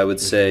insurance, I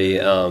would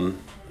say,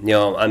 you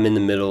know, I'm in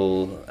the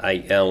middle. I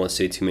don't want to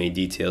say too many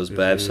details, but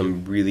I have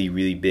some really,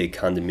 really big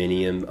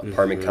condominium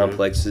apartment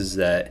complexes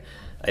that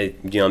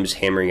I'm just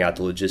hammering out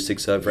the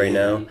logistics of right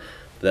now.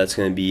 But that's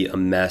going to be a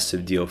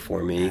massive deal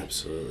for me.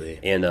 Absolutely.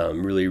 And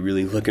I'm really,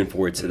 really looking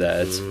forward to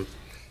that.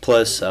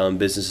 Plus,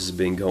 business has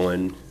been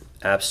going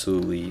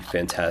absolutely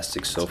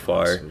fantastic so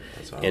far. Awesome.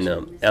 That's awesome.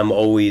 And I'm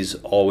always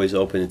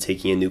open to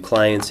taking in new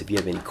clients. If you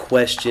have any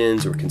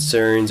questions or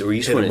concerns, or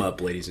you just want to hit them up,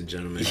 ladies and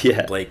gentlemen.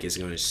 Yeah. Blake is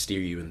going to steer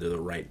you into the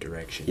right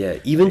direction. Yeah,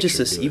 even just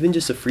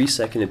a free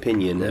second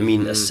opinion. I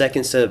mean, a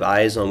second set of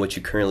eyes on what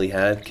you currently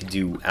have could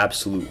do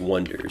absolute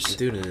wonders.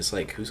 Dude, and it's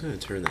like, who's going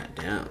to turn that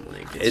down?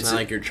 Like, it's not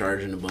like you're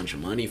charging a bunch of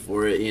money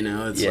for it, you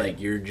know? It's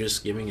like you're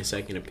just giving a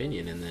second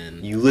opinion, and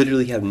then you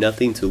literally have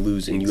nothing to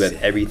lose, and you have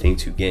everything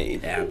to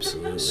gain.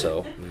 Absolutely.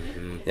 So,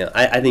 yeah,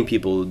 I think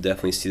people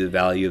definitely see the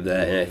value of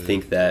that, and I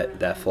think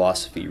that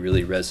philosophy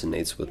really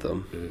resonates with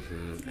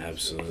them.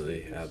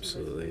 Absolutely,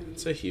 absolutely.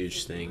 It's a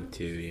huge thing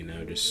too, you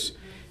know, just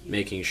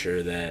making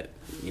sure that,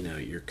 you know,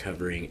 you're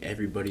covering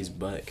everybody's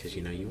butt, because,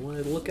 you know, you want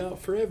to look out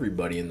for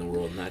everybody in the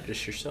world, not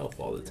just yourself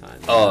all the time.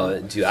 Oh,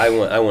 dude, I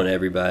want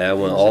everybody. I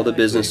want all the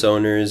business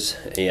owners.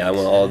 Yeah, I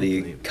want all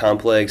the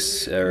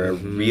complex or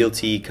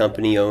realty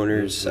company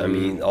owners. I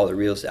mean, all the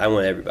real estate. I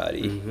want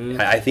everybody.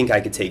 I think I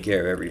could take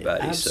care of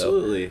everybody.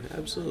 Absolutely, so.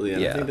 Absolutely.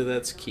 And I think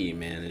that's key,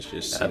 man. It's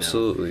just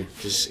absolutely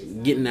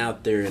just getting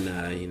out there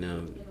and you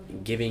know,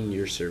 giving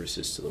your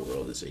services to the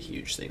world is a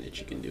huge thing that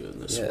you can do in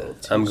this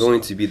world too. I'm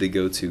going to be the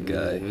go-to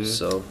guy,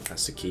 so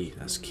that's the key.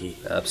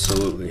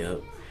 Absolutely.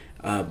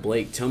 Yep.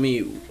 Blake, tell me,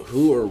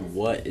 who or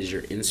what is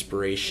your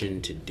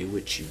inspiration to do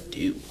what you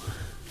do?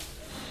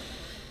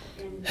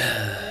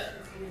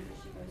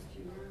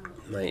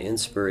 My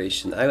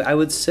inspiration, I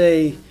would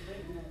say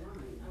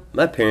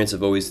my parents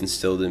have always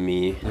instilled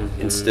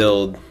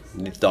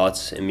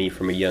thoughts in me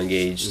from a young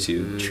age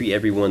to treat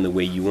everyone the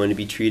way you want to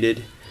be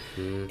treated.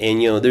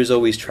 And, you know, there's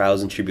always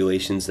trials and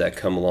tribulations that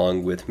come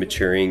along with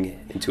maturing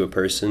into a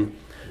person.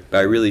 But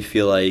I really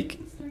feel like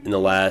in the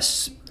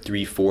last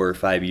 3, 4, or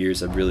 5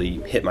 years, I've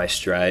really hit my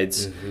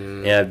strides.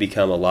 And I've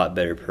become a lot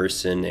better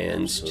person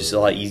and just a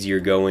lot easier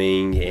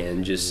going,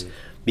 and just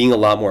being a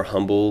lot more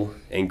humble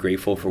and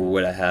grateful for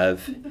what I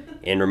have,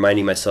 and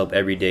reminding myself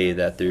every day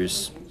that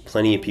there's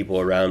plenty of people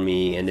around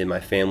me and in my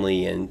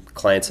family and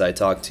clients that I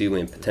talk to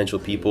and potential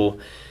people,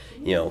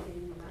 you know,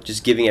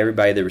 just giving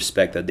everybody the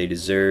respect that they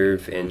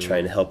deserve and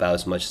trying to help out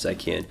as much as I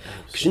can.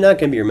 Because you're not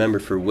going to be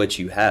remembered for what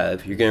you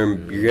have. You're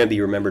going to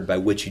be remembered by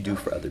what you do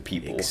for other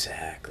people.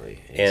 Exactly.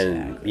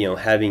 And, you know,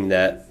 having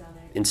that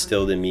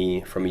instilled in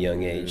me from a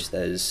young age,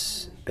 that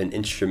has been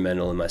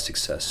instrumental in my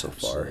success so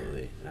far.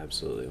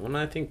 Absolutely. Well,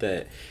 I think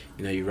that,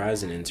 you know, you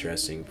rise an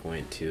interesting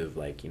point too of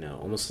like, you know,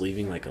 almost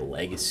leaving like a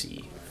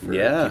legacy for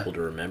people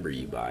to remember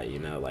you by, you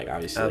know, like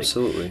obviously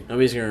like,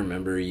 nobody's gonna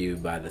remember you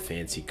by the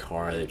fancy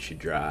car that you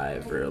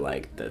drive or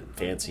like the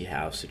fancy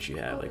house that you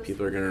have. Like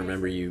people are gonna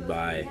remember you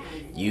by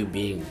you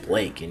being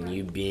Blake and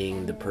you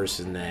being the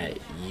person that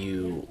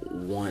you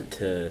want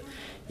to,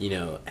 you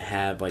know,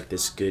 have like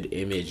this good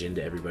image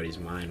into everybody's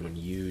mind when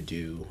you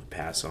do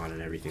pass on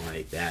and everything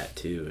like that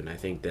too. And I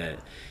think that,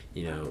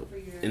 you know,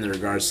 in the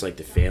regards to like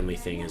the family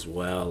thing as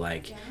well,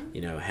 like,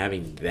 you know,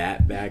 having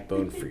that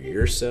backbone for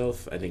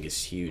yourself, I think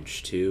is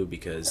huge too,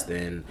 because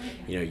then,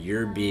 you know,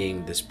 you're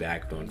being this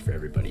backbone for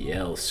everybody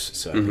else.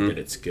 So I think that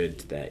it's good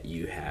that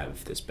you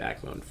have this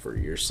backbone for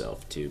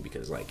yourself too,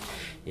 because like,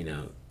 you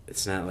know,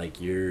 it's not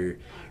like you're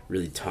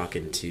really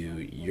talking to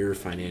your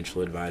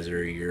financial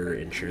advisor, your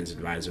insurance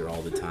advisor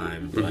all the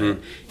time, but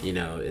you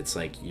know, it's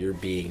like you're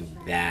being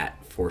that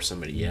for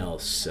somebody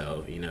else.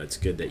 So, you know, it's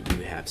good that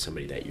you have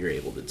somebody that you're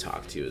able to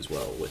talk to as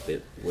well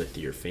with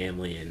your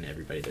family and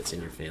everybody that's in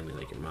your family,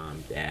 like your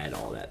mom, dad,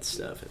 all that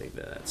stuff. I think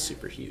that that's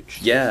super huge.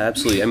 Yeah,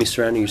 absolutely. I mean,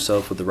 surrounding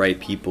yourself with the right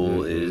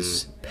people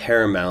is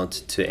paramount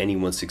to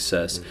anyone's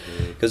success,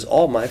 because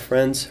all my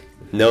friends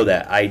know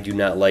that I do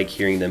not like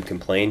hearing them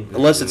complain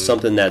unless it's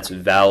something that's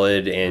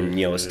valid and,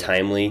 you know, is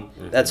timely.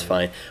 That's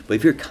fine. But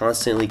if you're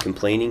constantly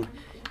complaining,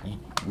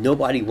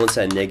 nobody wants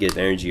that negative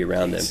energy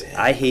around them.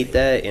 I hate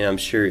that, and I'm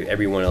sure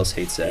everyone else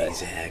hates that.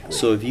 Exactly.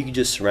 So if you could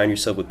just surround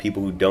yourself with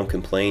people who don't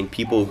complain,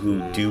 people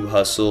who do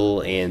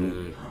hustle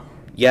and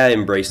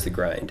embrace the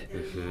grind.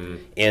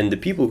 And the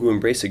people who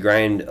embrace the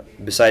grind,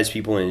 besides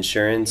people in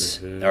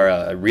insurance,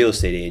 are real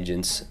estate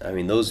agents. I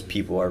mean, those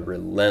people are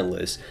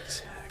relentless.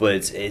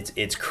 But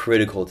it's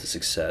critical to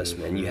success,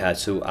 man. You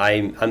have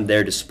I'm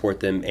there to support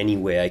them any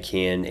way I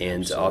can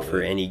and to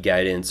offer any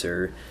guidance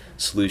or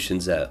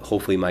solutions that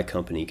hopefully my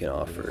company can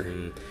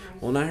offer.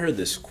 Well, and I heard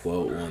this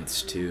quote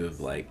once too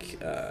of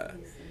like,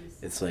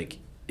 it's like,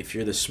 if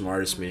you're the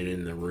smartest man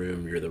in the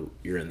room,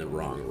 you're in the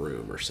wrong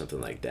room or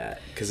something like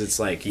that. Because it's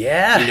like, you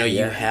know,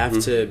 you have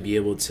to be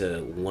able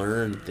to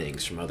learn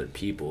things from other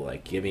people.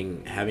 Like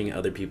having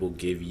other people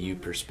give you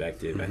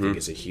perspective, I think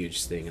is a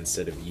huge thing.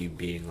 Instead of you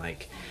being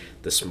like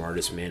the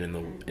smartest man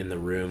in the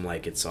room,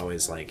 like it's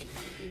always like,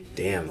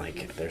 damn,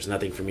 like there's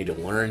nothing for me to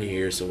learn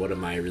here, so what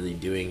am I really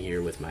doing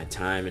here with my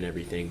time and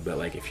everything? But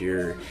like if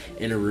you're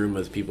in a room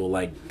with people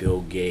like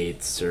Bill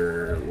Gates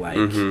or like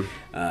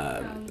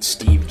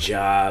Steve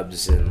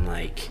Jobs and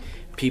like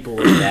people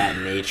of that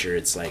nature,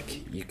 it's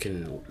like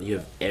you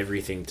have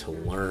everything to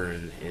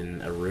learn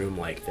in a room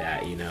like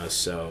that, you know.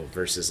 So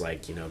versus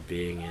like, you know,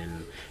 being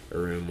in a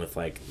room with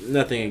like,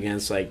 nothing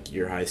against like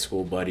your high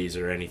school buddies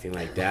or anything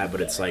like that,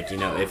 but it's like, you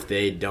know, if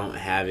they don't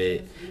have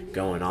it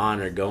going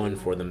on or going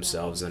for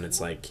themselves, then it's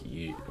like,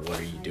 what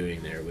are you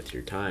doing there with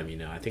your time? You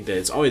know, I think that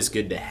it's always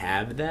good to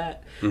have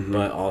that,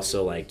 but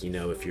also like, you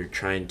know, if you're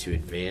trying to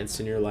advance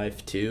in your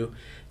life too,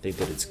 I think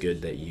that it's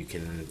good that you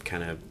can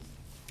kind of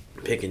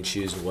pick and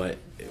choose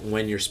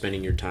when you're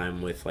spending your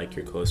time with like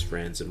your close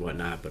friends and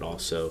whatnot, but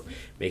also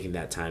making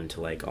that time to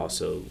like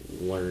also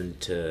learn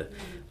to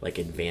like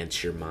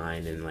advance your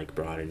mind and like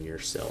broaden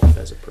yourself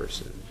as a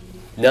person.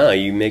 No,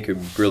 you make a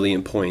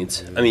brilliant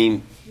point. I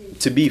mean,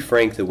 to be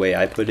frank, the way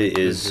I put it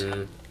is,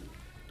 you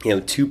know,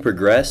 to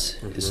progress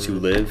is to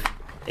live,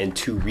 and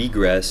to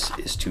regress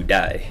is to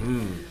die.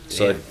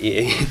 So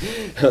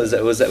was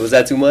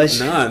that too much?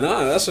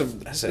 No, was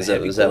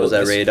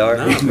that radar?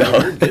 No,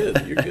 you're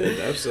good. You're good.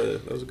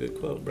 That was a good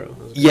quote, bro.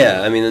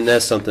 Yeah, I mean, and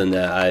that's something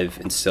that I've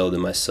instilled in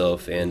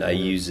myself, and I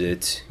use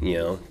it, you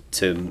know,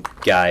 to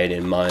guide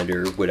and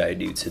monitor what I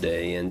do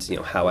today, and you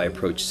know how I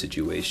approach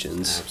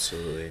situations.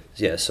 Absolutely.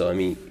 Yeah. So I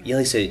mean, like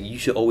I said, you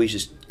should always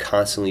just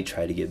constantly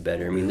try to get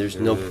better. I mean, there's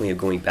no point of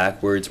going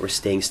backwards or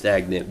staying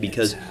stagnant,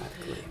 because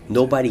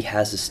nobody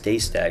has to stay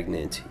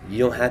stagnant. You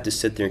don't have to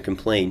sit there and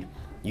complain.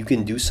 You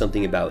can do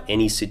something about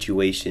any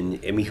situation.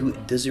 I mean, who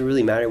does it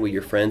really matter what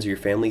your friends or your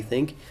family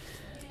think?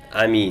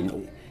 I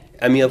mean,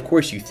 of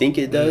course you think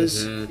it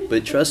does,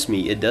 but trust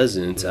me, it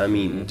doesn't. I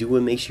mean, do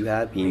what makes you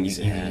happy, and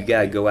you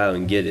gotta go out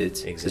and get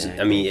it. Exactly.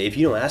 I mean, if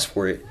you don't ask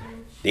for it,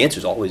 the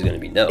answer's always gonna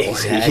be no.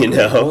 Exactly. You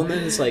know. Well, and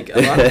then it's like a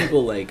lot of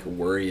people like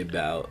worry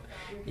about,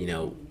 you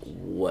know,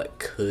 what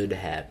could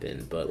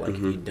happen, but like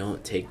if you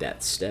don't take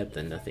that step,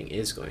 then nothing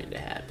is going to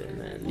happen.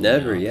 Then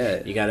never,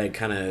 you gotta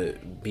kind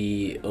of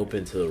be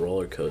open to the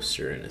roller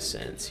coaster in a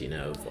sense, you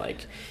know,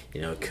 like,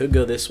 you know, it could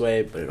go this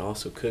way, but it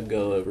also could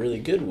go a really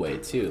good way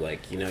too.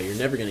 Like, you know, you're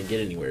never gonna get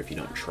anywhere if you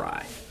don't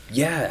try.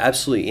 Yeah,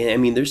 absolutely. And I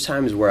mean, there's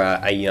times where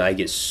I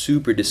get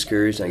super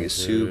discouraged and I get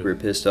super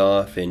pissed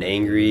off and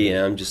angry,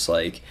 and I'm just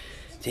like,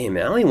 damn,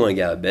 man, I don't even want to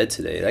get out of bed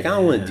today. Like, I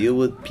don't want to deal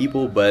with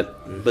people,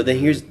 but then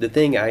here's the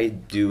thing I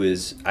do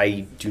is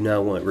I do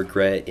not want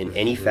regret in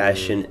any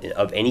fashion,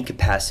 of any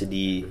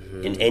capacity,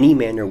 in any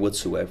manner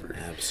whatsoever.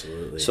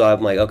 Absolutely. So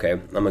I'm like, okay,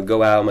 I'm going to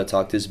go out, I'm going to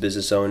talk to this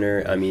business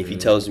owner. I mean, if he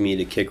tells me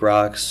to kick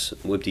rocks,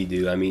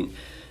 whoop-de-doo. I mean,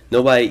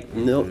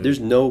 there's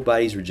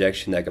nobody's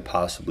rejection that could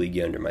possibly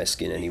get under my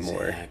skin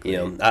anymore. Exactly. You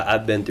know,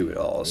 I've been through it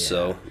all. Yeah.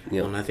 So, you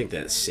know. Well, and I think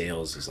that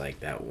sales is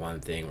like that one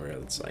thing where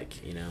it's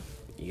like, you know,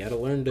 you got to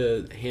learn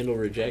to handle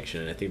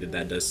rejection. And I think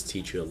that does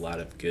teach you a lot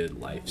of good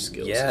life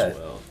skills as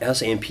well.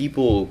 And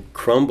people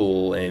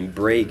crumble and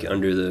break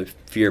under the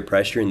fear of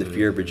pressure and the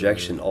fear of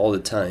rejection all the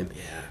time.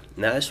 Yeah.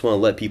 And I just want to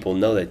let people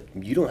know that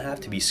you don't have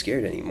to be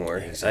scared anymore.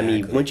 Exactly.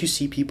 I mean, once you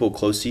see people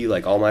close to you,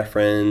 like all my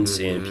friends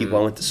and people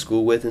I went to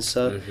school with and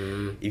stuff,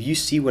 if you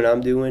see what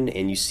I'm doing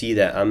and you see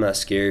that I'm not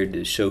scared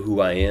to show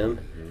who I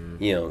am,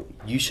 you know,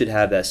 you should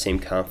have that same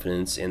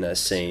confidence and that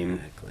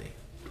same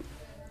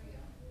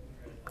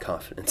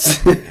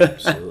confidence.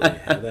 Absolutely.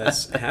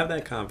 Have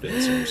that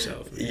confidence in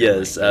yourself, man.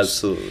 Yes, like,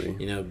 absolutely.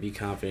 You know, be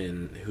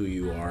confident in who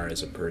you are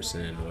as a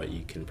person and what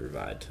you can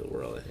provide to the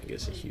world. I think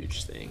is a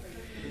huge thing.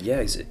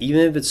 Yeah,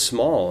 even if it's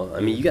small, I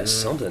mean, you got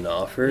something to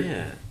offer.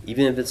 Yeah.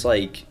 Even if it's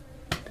like,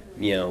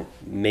 you know,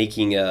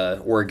 making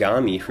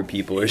origami for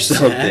people or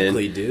something.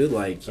 Exactly, dude.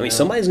 Like, I mean,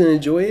 somebody's gonna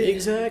enjoy it.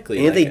 Exactly.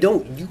 And if they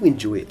don't, you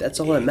enjoy it. That's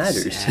all that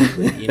matters.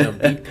 Exactly. You know,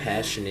 be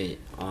passionate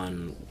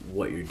on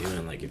what you're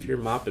doing. Like, if you're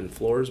mopping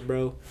floors,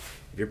 bro,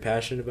 if you're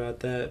passionate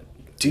about that,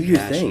 do your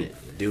thing.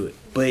 Do it.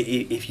 But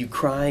if you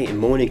cry and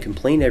moan and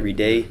complain every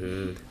day,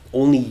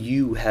 only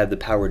you have the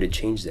power to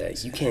change that.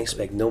 Exactly. You can't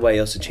expect nobody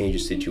else to change your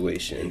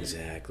situation.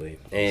 Exactly.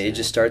 And it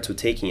just starts with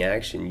taking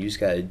action. You just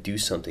got to do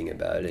something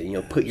about it. You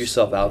know, put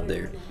yourself out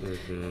there.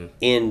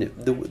 And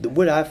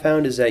what I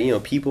found is that, you know,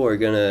 people are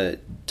going to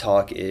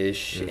talk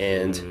ish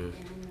and,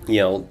 you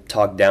know,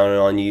 talk down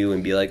on you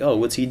and be like, oh,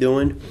 what's he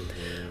doing?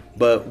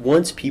 But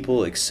once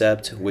people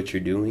accept what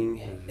you're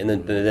doing, and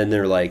then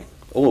they're like,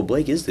 oh,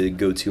 Blake is the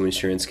go-to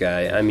insurance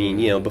guy. I mean,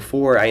 you know,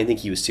 before I didn't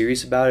think he was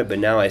serious about it, but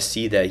now I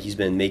see that he's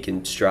been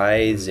making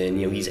strides and,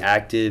 you know, he's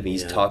active and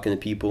he's talking to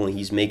people and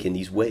he's making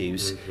these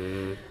waves.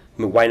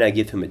 I mean, why not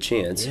give him a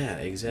chance? Yeah,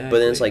 exactly. But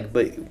then it's like,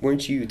 but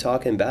weren't you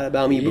talking bad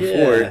about me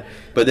before? Yeah.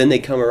 But then they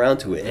come around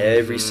to it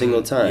every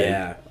single time.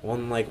 Yeah.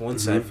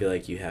 Once I feel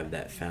like you have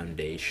that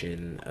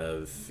foundation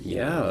of you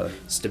know,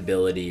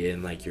 stability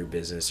in like your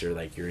business or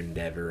like your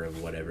endeavor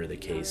of whatever the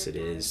case it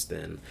is,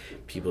 then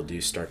people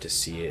do start to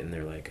see it and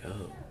they're like,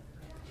 oh,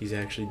 he's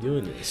actually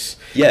doing this.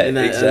 Yeah, and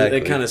that, exactly.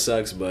 It kind of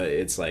sucks, but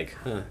it's like,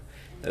 huh.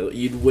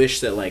 You'd wish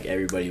that like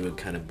everybody would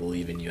kind of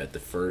believe in you at the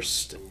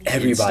first.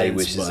 Everybody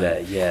instance, wishes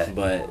that, yeah.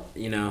 But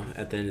you know,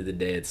 at the end of the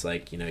day, it's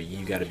like, you know,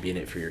 you got to be in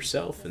it for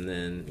yourself, and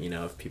then, you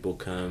know, if people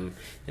come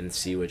and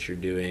see what you're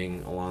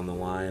doing along the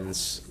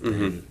lines,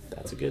 then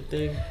that's a good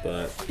thing.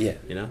 But you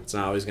know, it's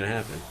not always gonna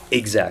happen.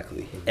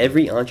 Exactly.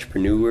 Every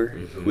entrepreneur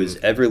who has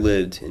ever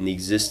lived in the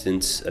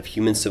existence of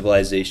human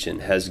civilization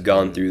has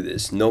gone through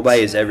this.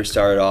 Nobody has ever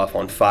started off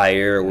on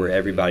fire where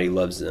everybody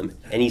loves them.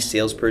 Any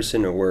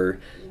salesperson or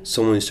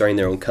someone who's starting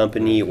their own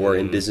company or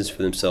in business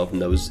for themselves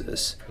knows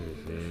this.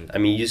 I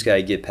mean, you just got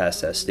to get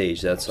past that stage,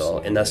 that's all.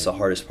 And that's the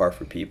hardest part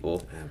for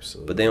people.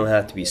 Absolutely. But they don't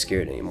have to be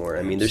scared anymore.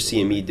 I mean, they're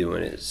seeing me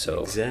doing it,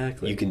 so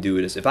you can do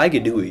it. If I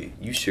could do it,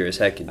 you sure as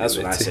heck can do it. That's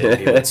what I say to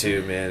people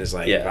too, man. It's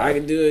like, if I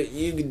can do it,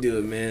 you can do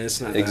it, man. It's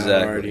not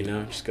that hard, you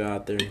know? Just go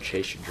out there and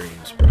chase your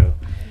dreams,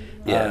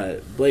 bro.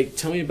 Blake,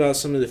 tell me about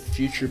some of the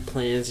future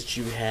plans that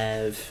you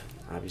have.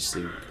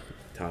 Obviously,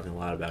 talking a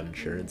lot about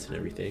insurance and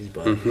everything,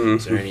 but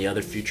is there any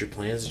other future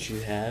plans that you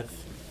have?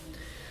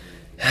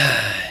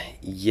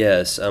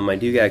 Yes, I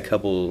do got a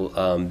couple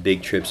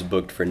big trips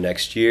booked for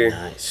next year.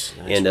 Nice.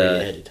 And where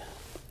you headed?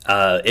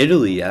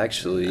 Italy,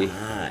 actually.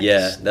 Nice,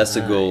 yeah, that's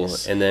the goal.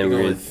 And then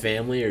we're with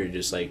family or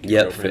just like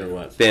your girlfriend or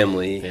what?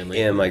 Family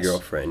and my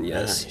girlfriend.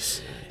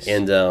 Yes. Nice.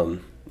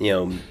 And you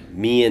know,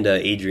 me and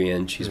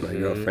Adrienne, she's my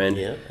girlfriend.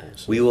 Yeah,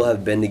 we will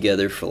have been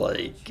together for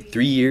like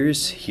 3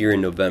 years here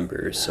in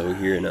November. So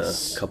here in a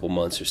couple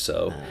months or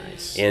so.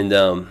 Nice. And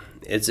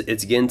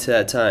it's getting to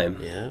that time.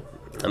 Yeah.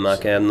 I'm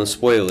not gonna have no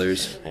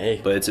spoilers,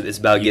 but it's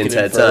about getting to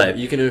that infer, time.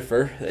 You can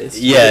infer.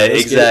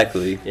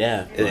 Exactly.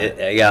 Yeah,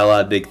 I got a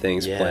lot of big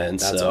things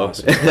planned. That's so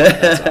awesome.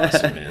 That's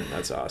awesome, man.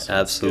 That's awesome.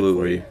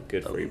 Absolutely.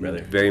 Good for you,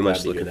 brother. Very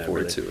much looking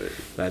forward to it.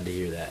 Glad to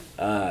hear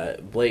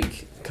that.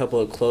 Blake, a couple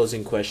of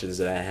closing questions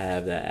that I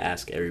have that I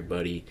ask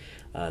everybody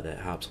that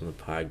hops on the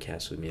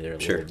podcast with me. They're a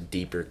little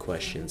deeper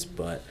questions,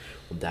 but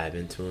we'll dive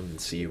into them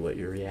and see what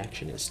your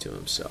reaction is to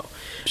them. So,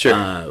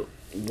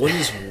 what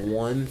is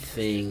one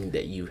thing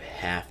that you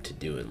have to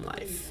do in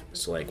life?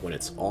 So, like, when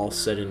it's all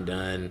said and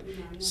done,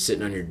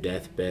 sitting on your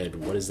deathbed,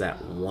 what is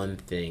that one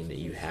thing that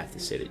you have to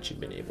say that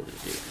you've been able to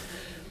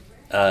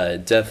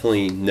do?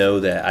 Definitely know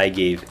that I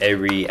gave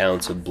every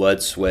ounce of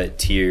blood, sweat,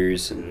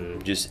 tears,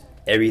 and just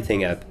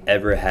everything I've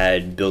ever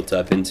had built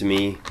up into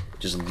me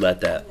just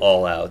let that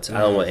all out.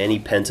 I don't want any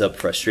pent up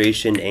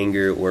frustration,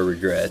 anger, or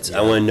regrets. Yeah.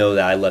 I want to know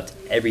that I left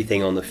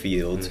everything on the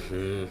field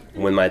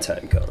when my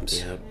time comes.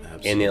 Yep,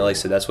 absolutely. And like I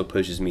said, that's what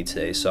pushes me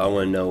today. So I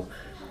want to know,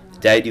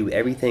 did I do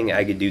everything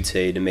I could do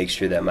today to make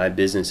sure that my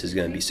business is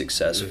going to be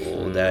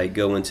successful? That I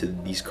go into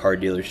these car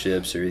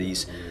dealerships or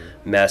these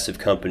massive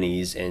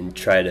companies and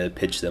try to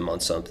pitch them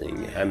on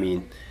something. I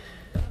mean,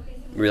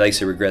 like I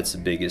said, regret's the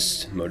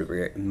biggest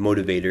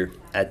motivator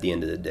at the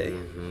end of the day.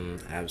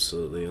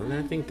 Absolutely. And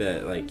I think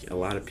that, like, a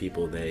lot of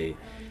people, they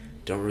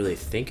don't really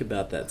think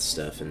about that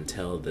stuff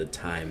until the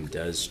time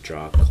does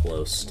draw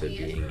close to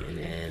being an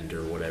end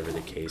or whatever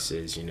the case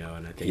is, you know.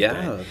 And I think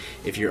that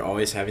if you're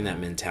always having that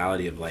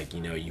mentality of, like,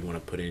 you know, you want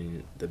to put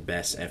in the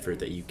best effort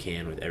that you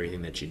can with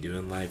everything that you do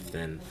in life,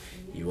 then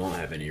you won't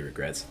have any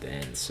regrets at the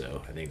end.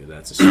 So I think that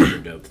that's a super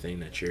dope thing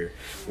that you're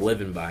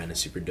living by, and a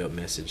super dope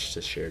message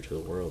to share to the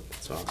world.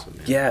 That's awesome,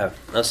 man. Yeah,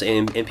 I'll say,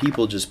 and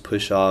people just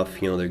push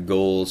off, you know, their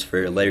goals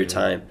for a later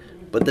time.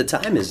 But the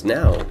time is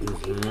now.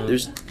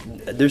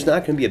 There's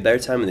not going to be a better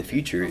time in the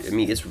future. I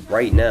mean, it's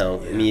right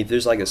now. I mean, if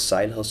there's like a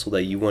side hustle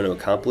that you want to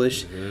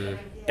accomplish,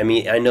 I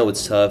mean, I know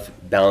it's tough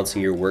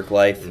balancing your work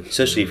life,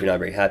 especially if you're not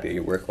very happy with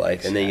your work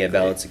life, and then you got to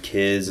balance the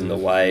kids and the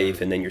wife,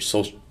 and then your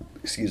social,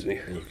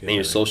 and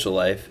your social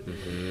life.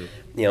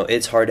 You know,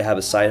 it's hard to have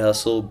a side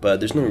hustle, but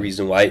there's no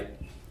reason why.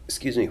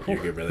 You're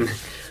good, brother.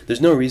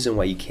 There's no reason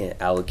why you can't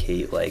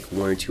allocate like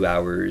 1 or 2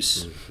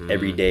 hours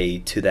every day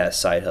to that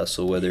side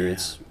hustle, whether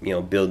it's, you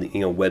know, building, you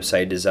know,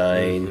 website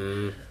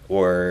design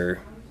or,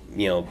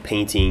 you know,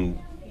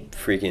 painting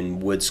freaking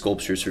wood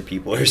sculptures for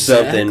people or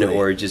something,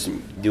 or just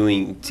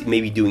doing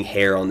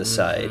hair on the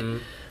side.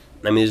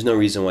 I mean, there's no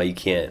reason why you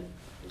can't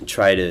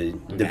try to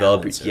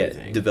develop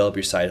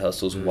your side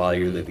hustles while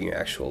you're living your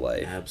actual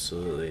life.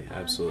 Absolutely.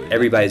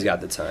 Everybody's got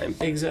the time.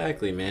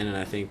 Exactly, man. And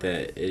I think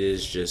that it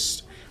is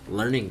just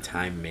learning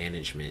time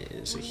management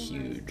is a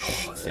huge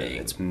thing.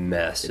 It's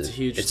massive. It's a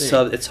huge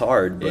thing. It's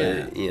hard,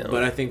 but you know.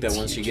 But I think that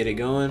once you get it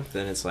going,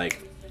 then it's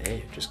like, hey,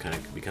 it just kind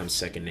of becomes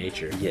second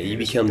nature. Yeah, you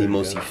become the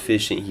most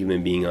efficient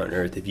human being on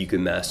earth if you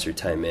can master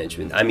time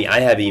management. I mean,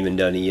 I haven't even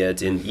done it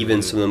yet, and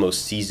even some of the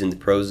most seasoned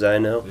pros that I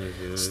know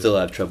still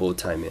have trouble with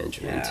time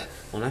management. Yeah.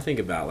 When I think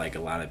about like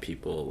a lot of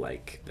people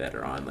like that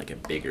are on like a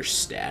bigger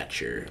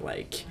stature,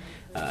 like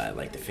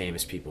the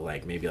famous people,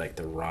 like maybe like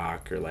The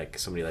Rock or like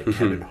somebody like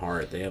Kevin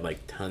Hart, they have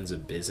like tons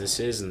of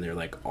businesses and they're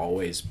like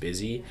always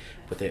busy,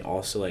 but they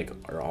also like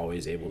are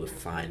always able to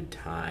find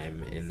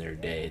time in their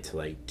day to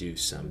like do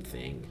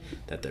something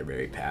that they're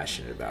very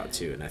passionate about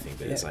too. And I think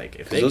that it's like,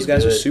 if they those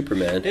guys are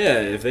Superman. Yeah,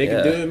 if they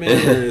can do it,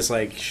 man, then it's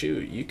like,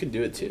 shoot, you can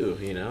do it too.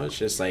 You know, it's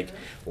just like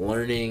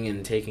learning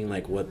and taking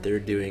like what they're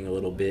doing a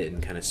little bit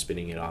and kind of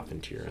spinning it off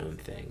into your own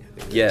thing.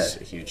 I think that's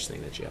a huge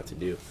thing that you have to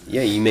do.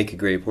 Yeah, you make a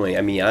great point.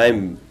 I mean,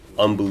 I'm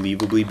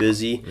unbelievably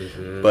busy,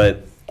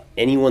 but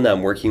anyone that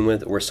I'm working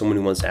with or someone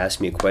who wants to ask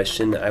me a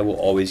question, I will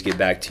always get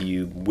back to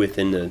you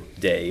within the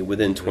day,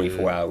 within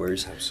 24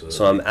 hours. Absolutely.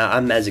 So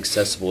I'm as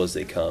accessible as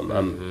they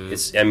come.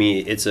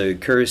 It's a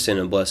curse and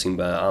a blessing,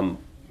 but I'm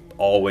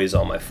always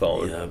on my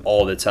phone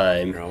all the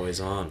time. You're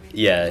always on.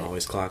 Yeah. You're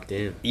always clocked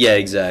in. Yeah,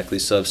 exactly.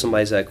 So if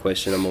somebody's got a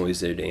question, I'm always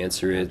there to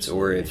answer it.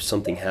 Or if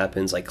something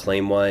happens, like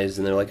claim-wise,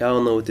 and they're like, I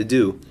don't know what to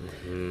do.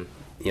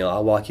 You know,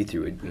 I'll walk you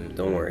through it.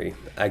 Don't worry.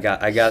 I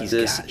got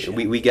this. Gotcha.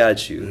 We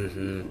got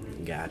you.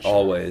 Gotcha.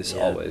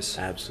 Always.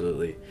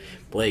 Absolutely.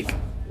 Blake,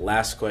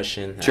 last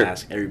question I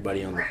ask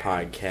everybody on the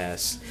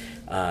podcast.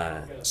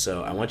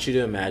 So I want you to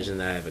imagine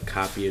that I have a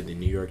copy of the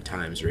New York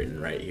Times written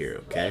right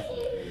here, okay?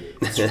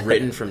 It's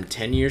written from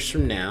 10 years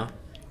from now.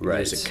 Right.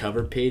 There's a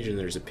cover page and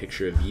there's a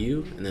picture of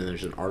you, and then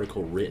there's an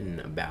article written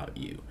about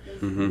you.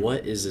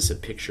 What is this a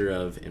picture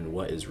of, and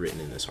what is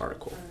written in this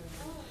article?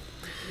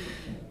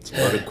 It's a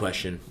loaded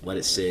question. Let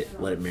it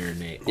sit. Let it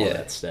marinate. All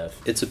that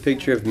stuff. It's a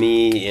picture of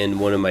me in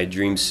one of my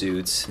dream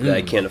suits that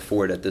I can't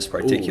afford at this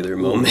particular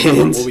moment.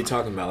 What are we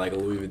talking about? Like a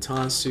Louis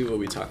Vuitton suit? What are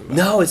we talking about?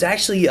 No, it's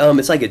actually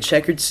it's like a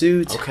checkered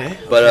suit. Okay.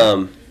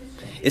 But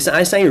it's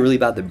not even really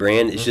about the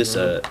brand. It's just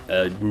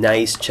a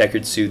nice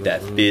checkered suit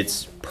that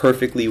fits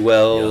perfectly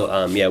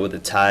well. With a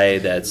tie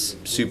that's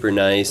super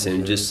nice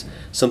and just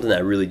something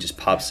that really just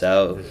pops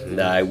out.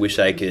 That I wish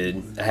I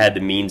had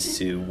the means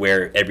to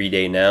wear every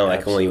day now. Absolutely.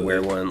 I can only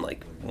wear one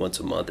like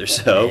once a month or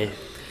so. Hey,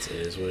 it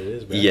is what it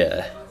is, man.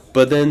 Yeah.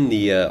 But then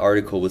the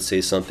article would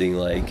say something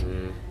like,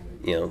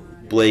 you know,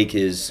 Blake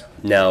is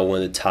now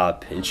one of the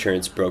top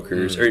insurance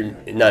brokers, or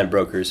not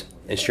brokers,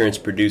 insurance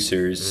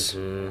producers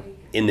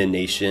in the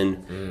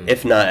nation,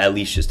 if not at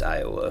least just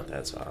Iowa.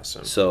 That's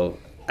awesome. So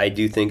I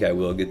do think I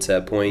will get to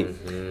that point.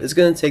 It's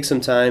going to take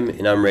some time,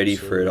 and I'm ready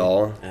for it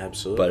all.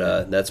 Absolutely.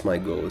 But that's my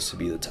goal, is to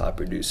be the top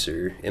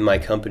producer in my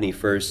company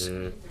first,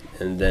 and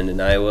then in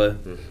Iowa,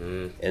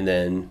 and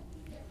then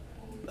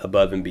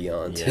above and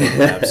beyond.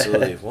 Yeah,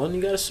 absolutely. Well,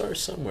 you got to start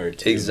somewhere,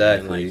 too.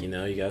 Exactly. Man. Like, you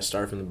know, you got to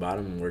start from the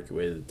bottom and work your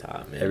way to the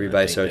top, man.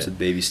 Everybody starts with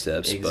baby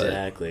steps.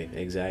 Exactly.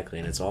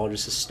 And it's all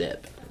just a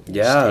step.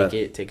 Just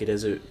take it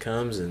as it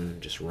comes,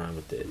 and just run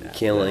with it.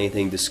 Can't let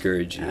anything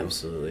discourage you.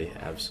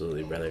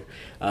 Absolutely, brother.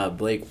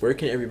 Blake, where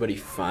can everybody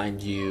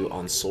find you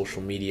on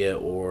social media,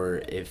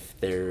 or if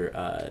they're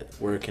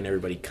where can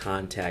everybody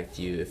contact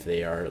you if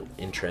they are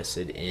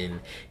interested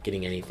in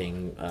getting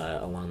anything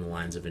along the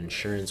lines of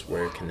insurance?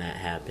 Where can that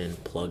happen?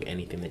 Plug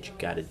anything that you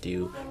got to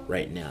do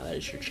right now. That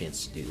is your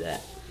chance to do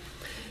that.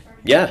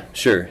 Yeah,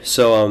 sure.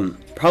 So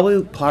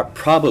probably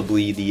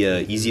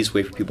the easiest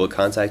way for people to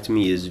contact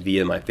me is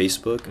via my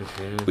Facebook,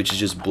 which is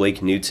just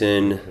Blake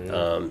Newton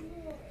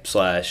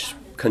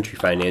 / Country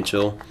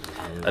Financial.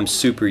 I'm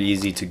super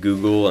easy to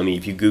Google. I mean,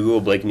 if you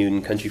Google Blake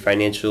Newton Country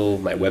Financial,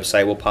 my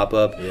website will pop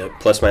up,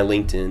 plus my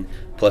LinkedIn,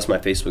 plus my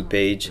Facebook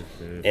page,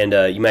 and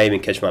you might even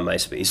catch my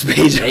MySpace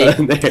page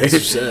on there. That's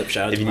what's up.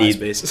 Shout out to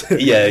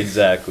MySpace. Yeah,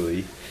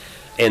 exactly.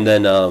 And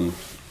then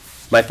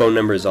my phone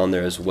number is on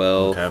there as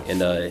well. Okay.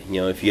 And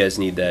if you guys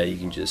need that, you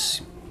can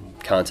just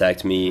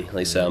contact me. Like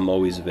I said, I'm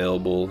always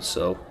available.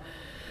 So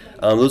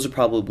those are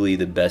probably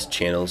the best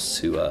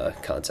channels to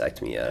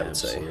contact me at, I would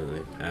say.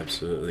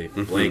 Absolutely.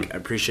 Blake, I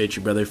appreciate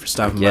you, brother, for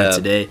stopping by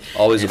today.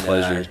 Always a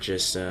pleasure.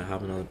 Just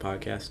hopping on the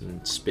podcast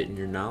and spitting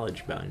your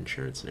knowledge about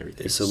insurance and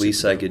everything. It's the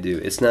least I could do.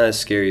 It's not as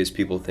scary as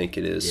people think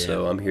it is,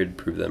 so I'm here to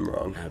prove them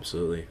wrong.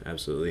 Absolutely.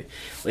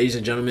 Ladies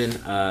and gentlemen,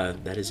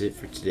 that is it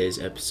for today's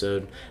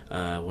episode.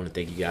 I want to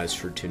thank you guys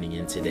for tuning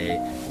in today.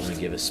 I want to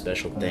give a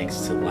special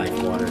thanks to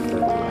LifeWater for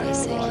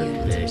providing water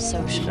today.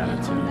 Shout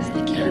out to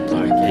every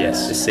podcast.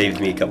 Yes, it saved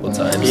me a couple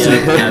times. Yeah,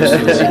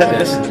 absolutely.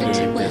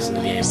 Best in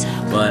the game.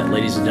 But,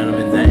 ladies and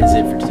gentlemen, that is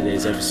it for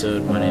today's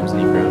episode. My name is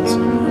Nick Brown,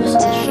 I'm the host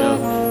of the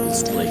show.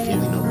 It's Blake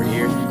Newton over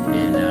here,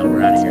 and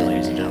we're out of here,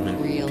 ladies and gentlemen.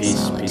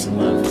 Peace and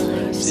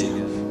love. See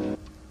you.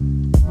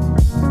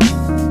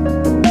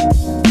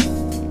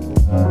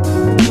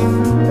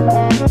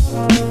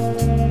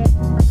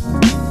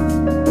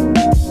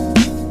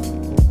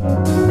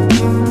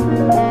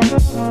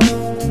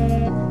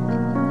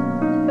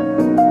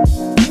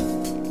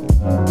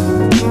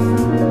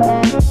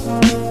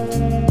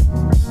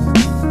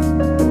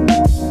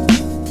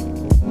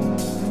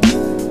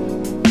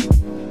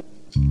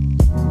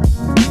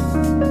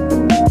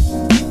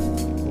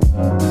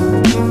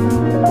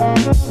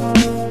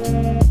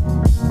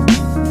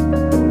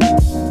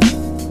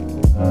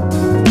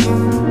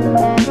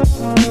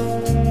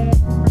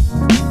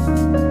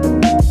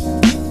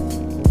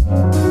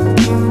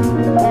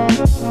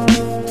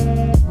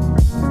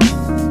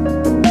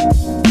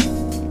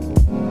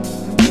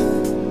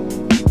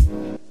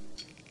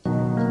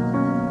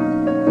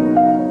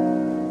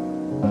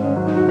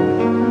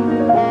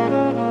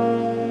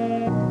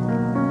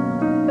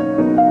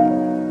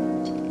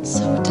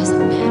 So